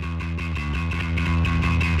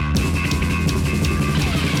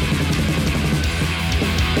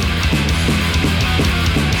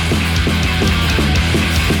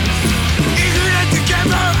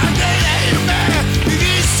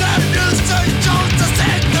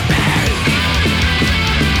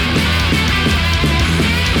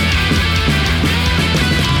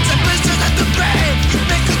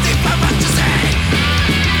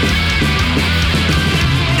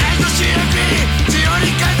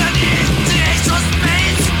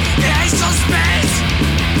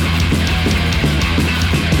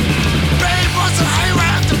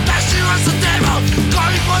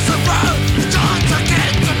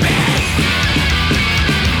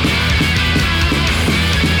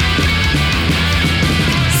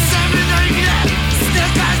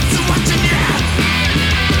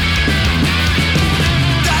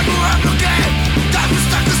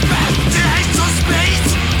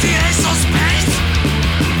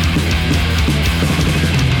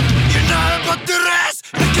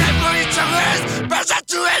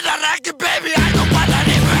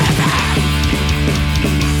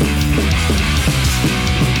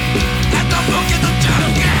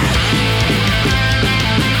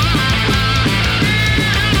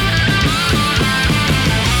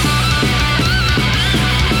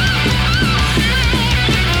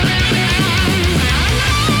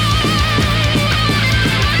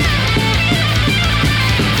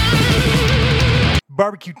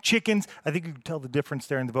 Barbecue Chickens. I think you can tell the difference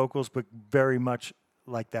there in the vocals, but very much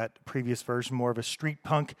like that previous version, more of a street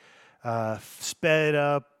punk, sped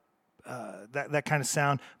up, that kind of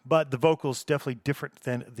sound. But the vocals definitely different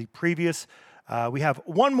than the previous. We have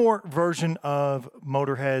one more version of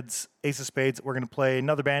Motorhead's Ace of Spades. We're going to play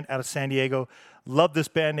another band out of San Diego. Love this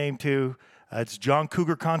band name too. It's John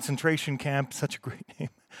Cougar Concentration Camp. Such a great name.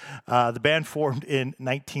 The band formed in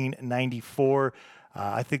 1994.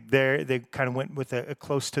 I think they kind of went with a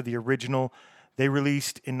close to the original. They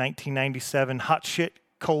released in 1997 Hot Shit,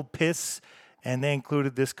 Cold Piss, and they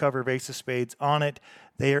included this cover of Ace of Spades on it.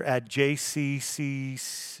 They are at JCCC,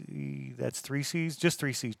 that's 3 C's, just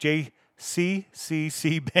 3 C's,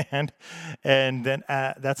 JCCC Band, and then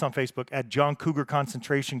that's on Facebook at John Cougar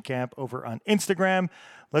Concentration Camp over on Instagram.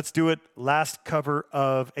 Let's do it. Last cover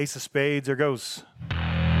of Ace of Spades. There goes.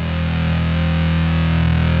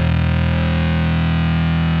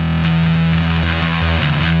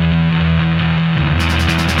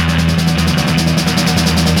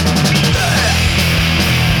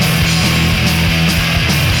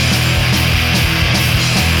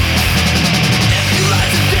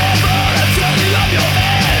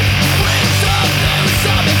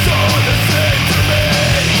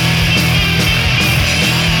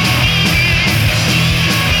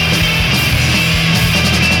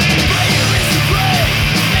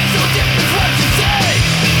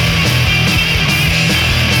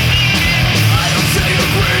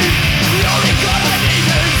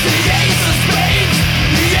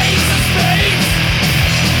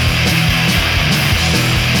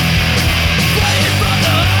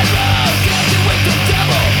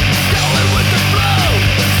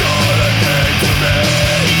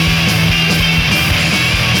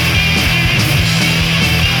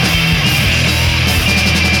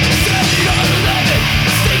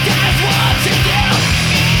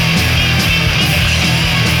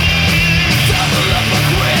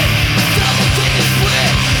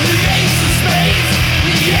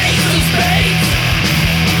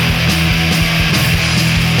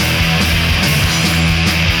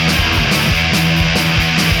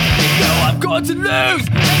 To lose,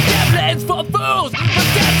 and gambling's for fools. But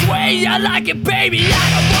that's the way I like it, baby. I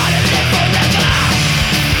don't wanna live forever.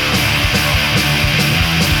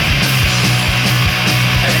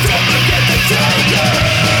 And don't forget the Joker.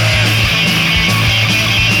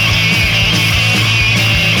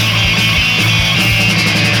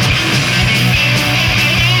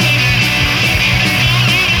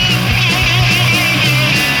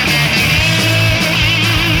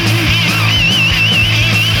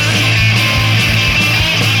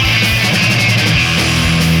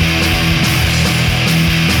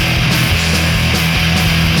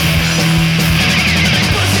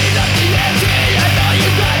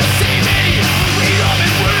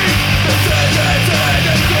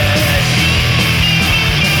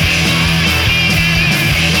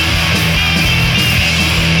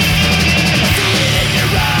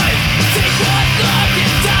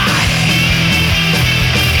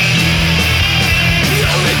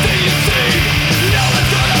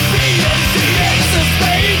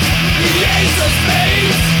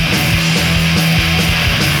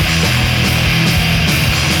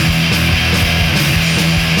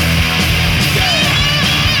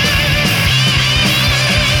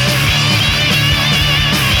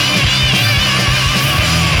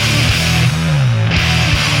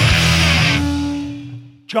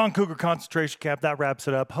 John Cougar Concentration Camp, that wraps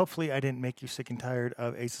it up. Hopefully I didn't make you sick and tired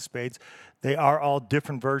of Ace of Spades. They are all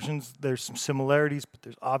different versions. There's some similarities, but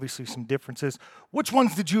there's obviously some differences. Which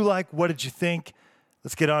ones did you like? What did you think?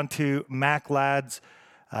 Let's get on to Mac Lads.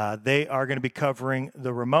 They are going to be covering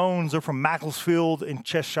the Ramones. They're from Macclesfield in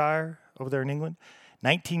Cheshire, over there in England.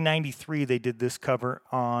 1993, they did this cover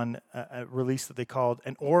on a release that they called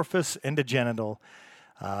An Orifice and a Genital.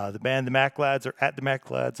 The band, the Mac Lads, are at the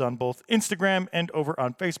Mac Lads on both Instagram and over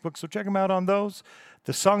on Facebook, so check them out on those.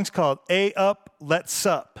 The song's called A Up, Let's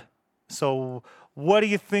Sup. So what do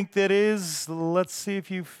you think that is? Let's see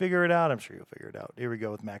if you figure it out. I'm sure you'll figure it out. Here we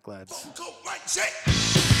go with Mac Lads.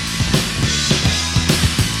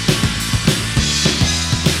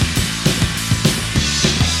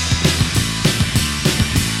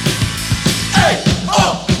 Hey,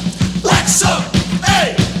 oh, let's up.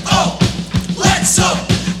 Hey, oh, let's up.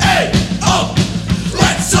 Hey, oh,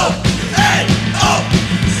 let's up. Hey, oh,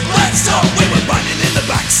 let's up. We were running in the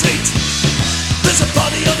backseat. There's a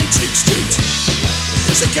party on Eaton Street.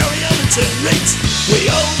 So carry on and turn right. We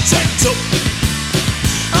all tanked up,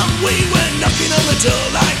 and we were knocking on the door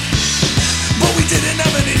like, but we didn't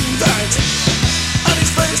have an invite. And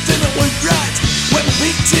his face didn't look right when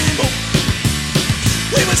we picked him up.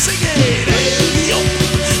 We were singing, hey, yo,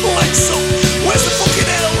 let's up. Where's the fucking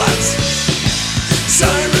hell, lads?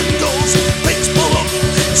 Siren goes, pigs pull up,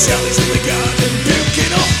 Sally's in the garden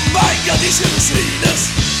puking up. My God, you should have seen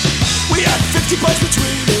us. We had 50 points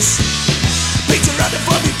between us. Peter had a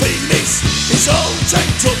funny penis, he's all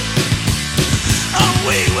tanked up, and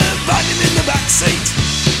we were banging in the backseat.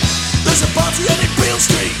 There's a party on Imperial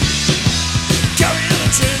Street. Carry on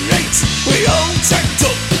and turn right. We all tanked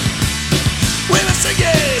up. We were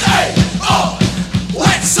singing, hey, oh,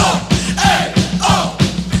 let's up. Hey, oh,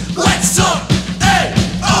 let's up. Hey,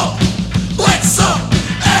 oh, let's up.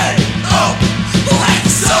 Hey, oh,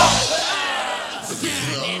 let's up.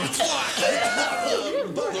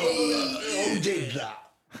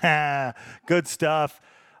 Good stuff.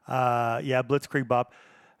 Yeah, Blitzkrieg Bop.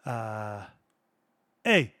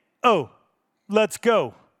 Hey, oh, let's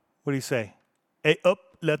go. What do you say? Hey, up,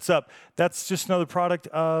 let's up. That's just another product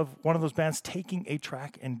of one of those bands taking a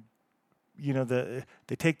track and, you know,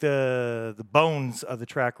 they take the bones of the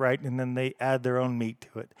track, right, and then they add their own meat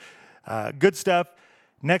to it. Good stuff.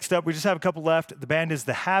 Next up, we just have a couple left. The band is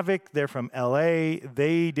The Havoc. They're from L.A.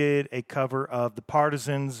 They did a cover of The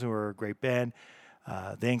Partisans, who are a great band.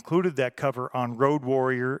 They included that cover on Road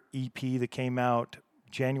Warrior EP that came out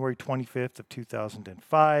January 25th of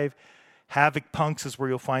 2005. Havoc Punks is where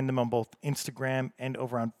you'll find them on both Instagram and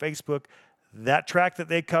over on Facebook. That track that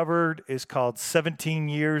they covered is called 17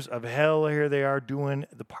 Years of Hell. Here they are doing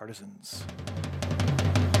The Partisans.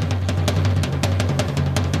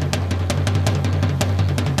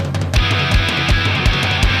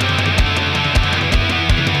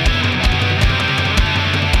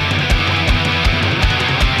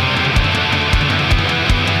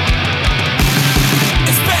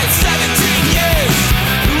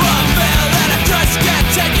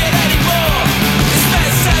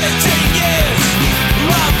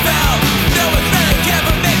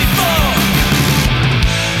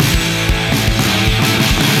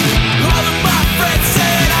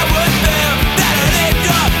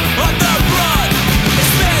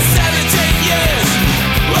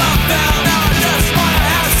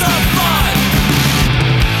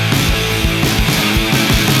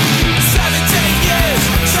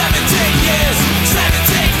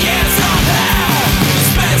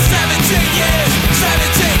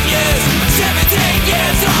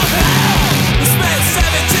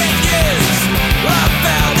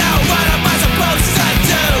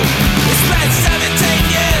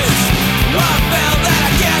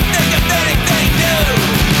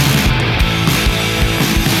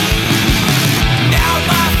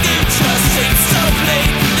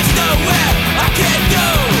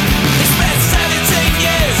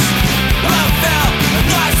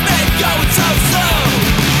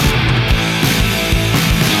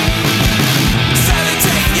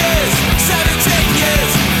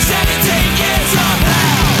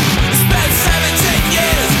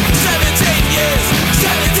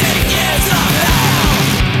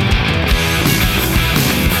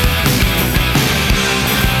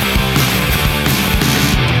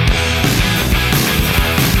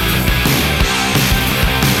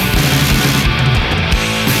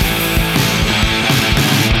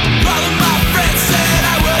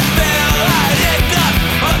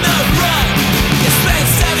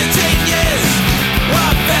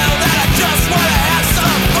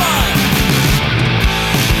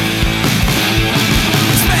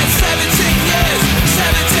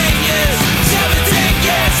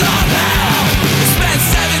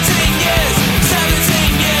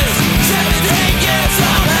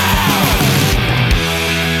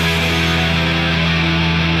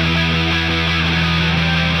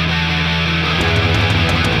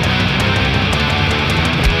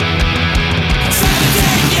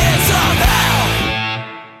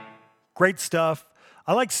 Great stuff.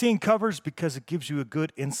 I like seeing covers because it gives you a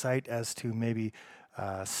good insight as to maybe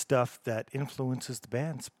stuff that influences the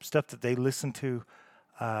bands, stuff that they listen to.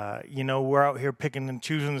 We're out here picking and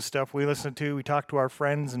choosing the stuff we listen to. We talk to our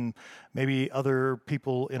friends and maybe other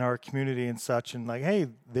people in our community and such, and like, hey,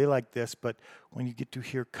 they like this. But when you get to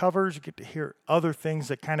hear covers, you get to hear other things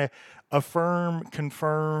that kind of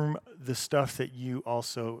confirm the stuff that you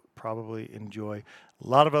also probably enjoy. A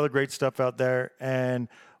lot of other great stuff out there. And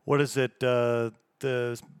what is it? The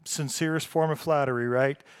sincerest form of flattery,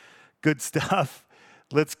 right? Good stuff.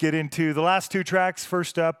 Let's get into the last two tracks.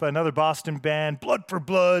 First up, another Boston band, Blood for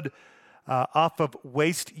Blood, off of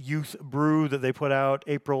Waste Youth Brew that they put out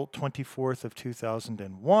April 24th of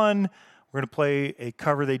 2001. We're going to play a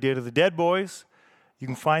cover they did of the Dead Boys. You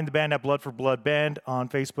can find the band at Blood for Blood Band on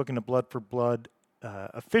Facebook and the Blood for Blood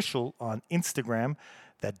official on Instagram.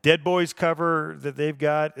 That Dead Boys cover that they've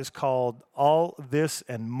got is called All This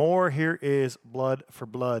and More. Here is Blood for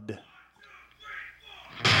Blood.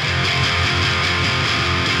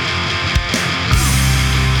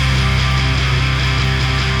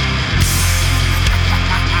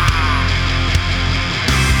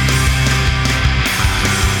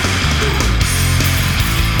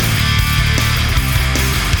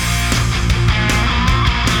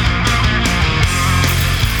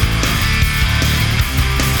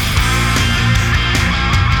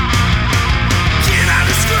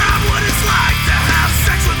 Describe what it's like to have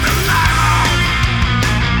sex with the light on.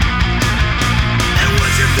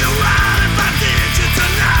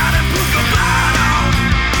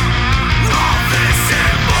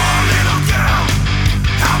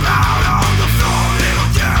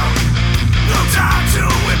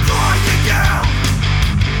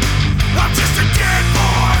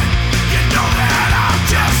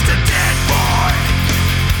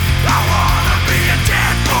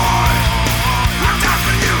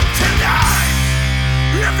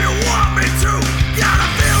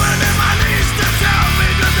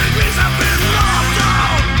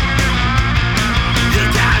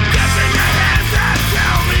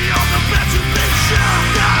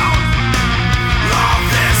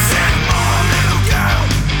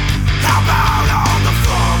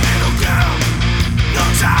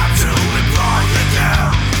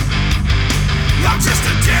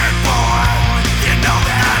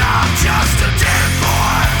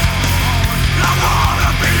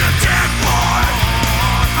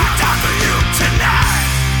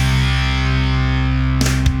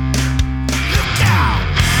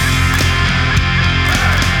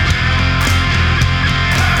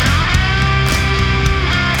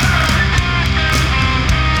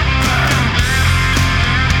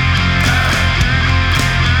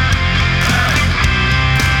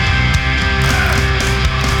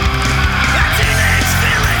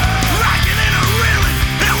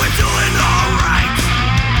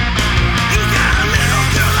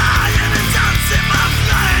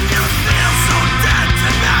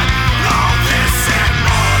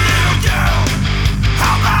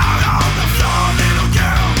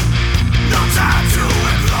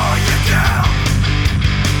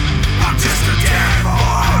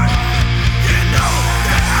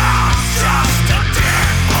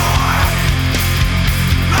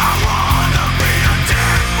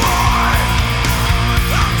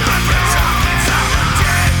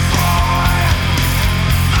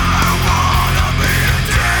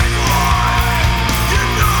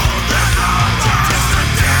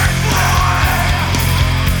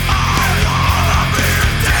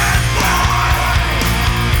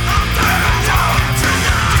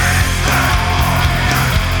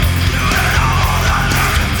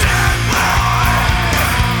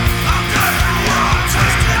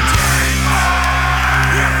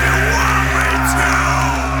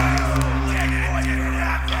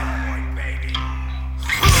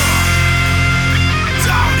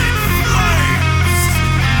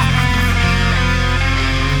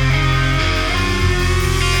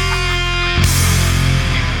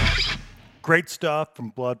 Great stuff from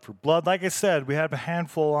Blood for Blood. Like I said, we have a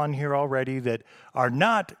handful on here already that are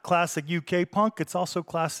not classic UK punk. It's also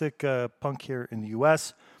classic punk here in the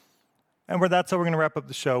US. And that's how we're going to wrap up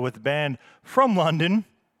the show with a band from London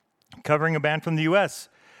covering a band from the US.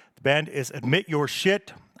 The band is Admit Your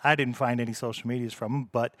Shit. I didn't find any social medias from them,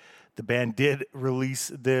 but the band did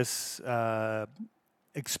release this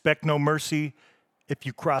Expect No Mercy, If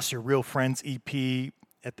You Cross Your Real Friends EP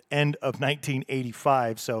at the end of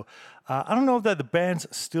 1985. So I don't know if that the band's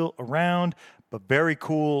still around, but very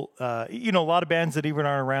cool. A lot of bands that even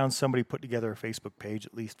aren't around, somebody put together a Facebook page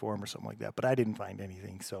at least for them or something like that, but I didn't find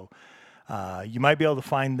anything. So you might be able to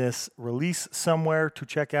find this release somewhere to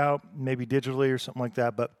check out, maybe digitally or something like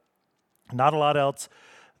that, but Not a lot else.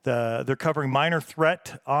 They're covering Minor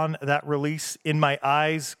Threat on that release, In My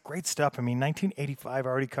Eyes. Great stuff. I mean, 1985,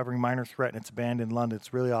 already covering Minor Threat, and it's a band in London.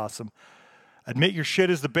 It's really awesome. Admit Your Shit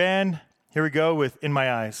is the band. Here we go with In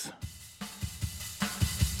My Eyes.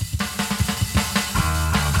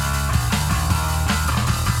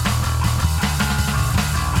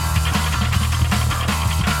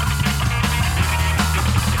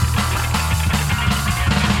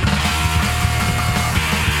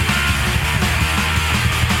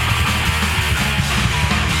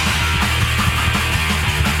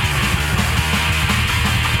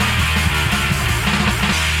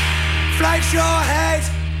 Flex your head.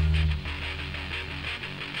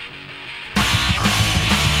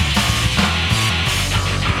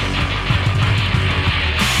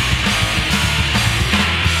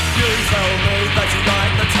 You tell me that you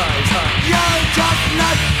like the taste. You just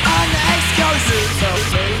not an excuse. You tell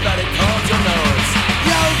me that it calms your nose.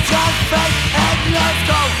 You just fake and let's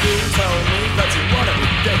go. You tell me that you wanna be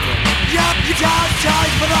different. You just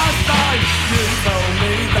change for the time. You tell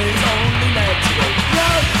me that it's only natural. You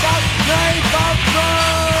just need the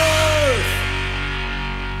truth.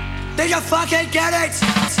 Did you fucking get it?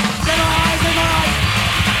 In my eyes, in my eyes.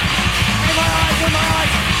 In my eyes, in my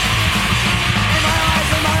eyes. In my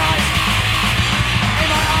eyes, in my eyes. In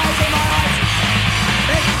my eyes, in my eyes.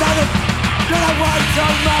 It doesn't get away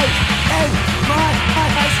from me. In my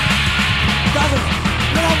eyes. Doesn't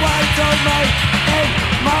get away from me. In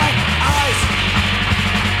my eyes.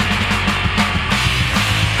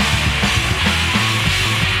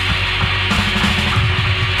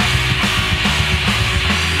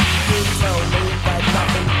 You tell me that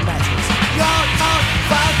nothing matters. You're not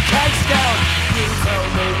fucking scared. You tell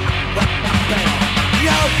me that nothing.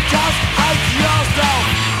 You just hate yourself.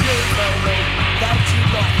 You tell me that you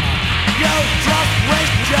like me. You just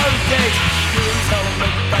wish you did. You tell me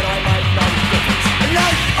that I make no difference. No,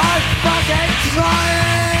 I'm fucking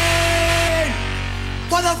trying.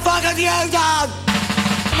 What the fuck have you done?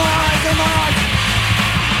 In my eyes, in my eyes.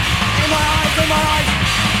 In my eyes, in my eyes.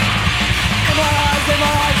 In my eyes, in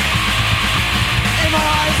my eyes. In my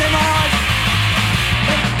eyes, in my eyes.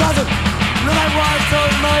 It doesn't look like words to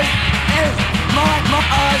me. In my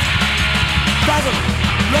eyes. Doesn't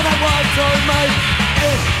look like words to me.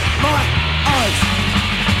 In my eyes.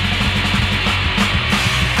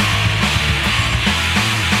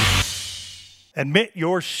 Admit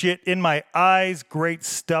Your Shit, In My Eyes. Great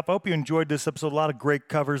stuff. I hope you enjoyed this episode. A lot of great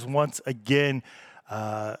covers. Once again,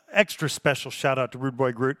 extra special shout out to Rude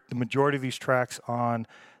Boy Groot. The majority of these tracks on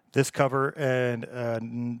this cover and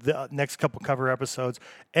the next couple cover episodes.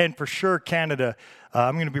 And for sure, Canada.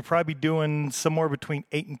 I'm going to be probably doing somewhere between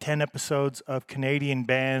 8 and 10 episodes of Canadian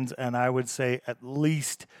bands. And I would say at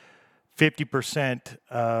least 50%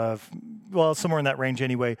 of, well, somewhere in that range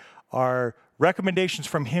anyway, are recommendations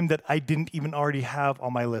from him that I didn't even already have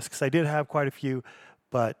on my list, because I did have quite a few,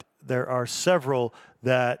 but there are several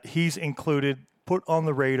that he's included, put on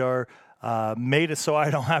the radar, made it so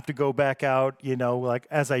I don't have to go back out, you know, like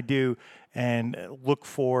as I do, and look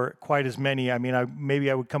for quite as many. I mean,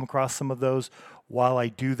 maybe I would come across some of those while I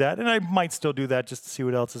do that, and I might still do that just to see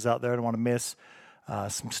what else is out there. I don't want to miss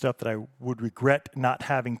some stuff that I would regret not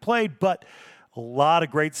having played, but a lot of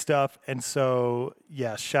great stuff. And so,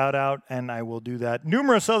 yeah, shout out, and I will do that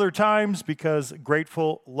numerous other times because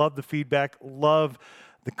grateful, love the feedback, love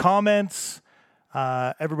the comments.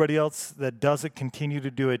 Everybody else that does it, continue to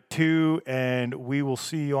do it too. And we will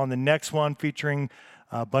see you on the next one featuring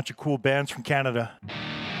a bunch of cool bands from Canada.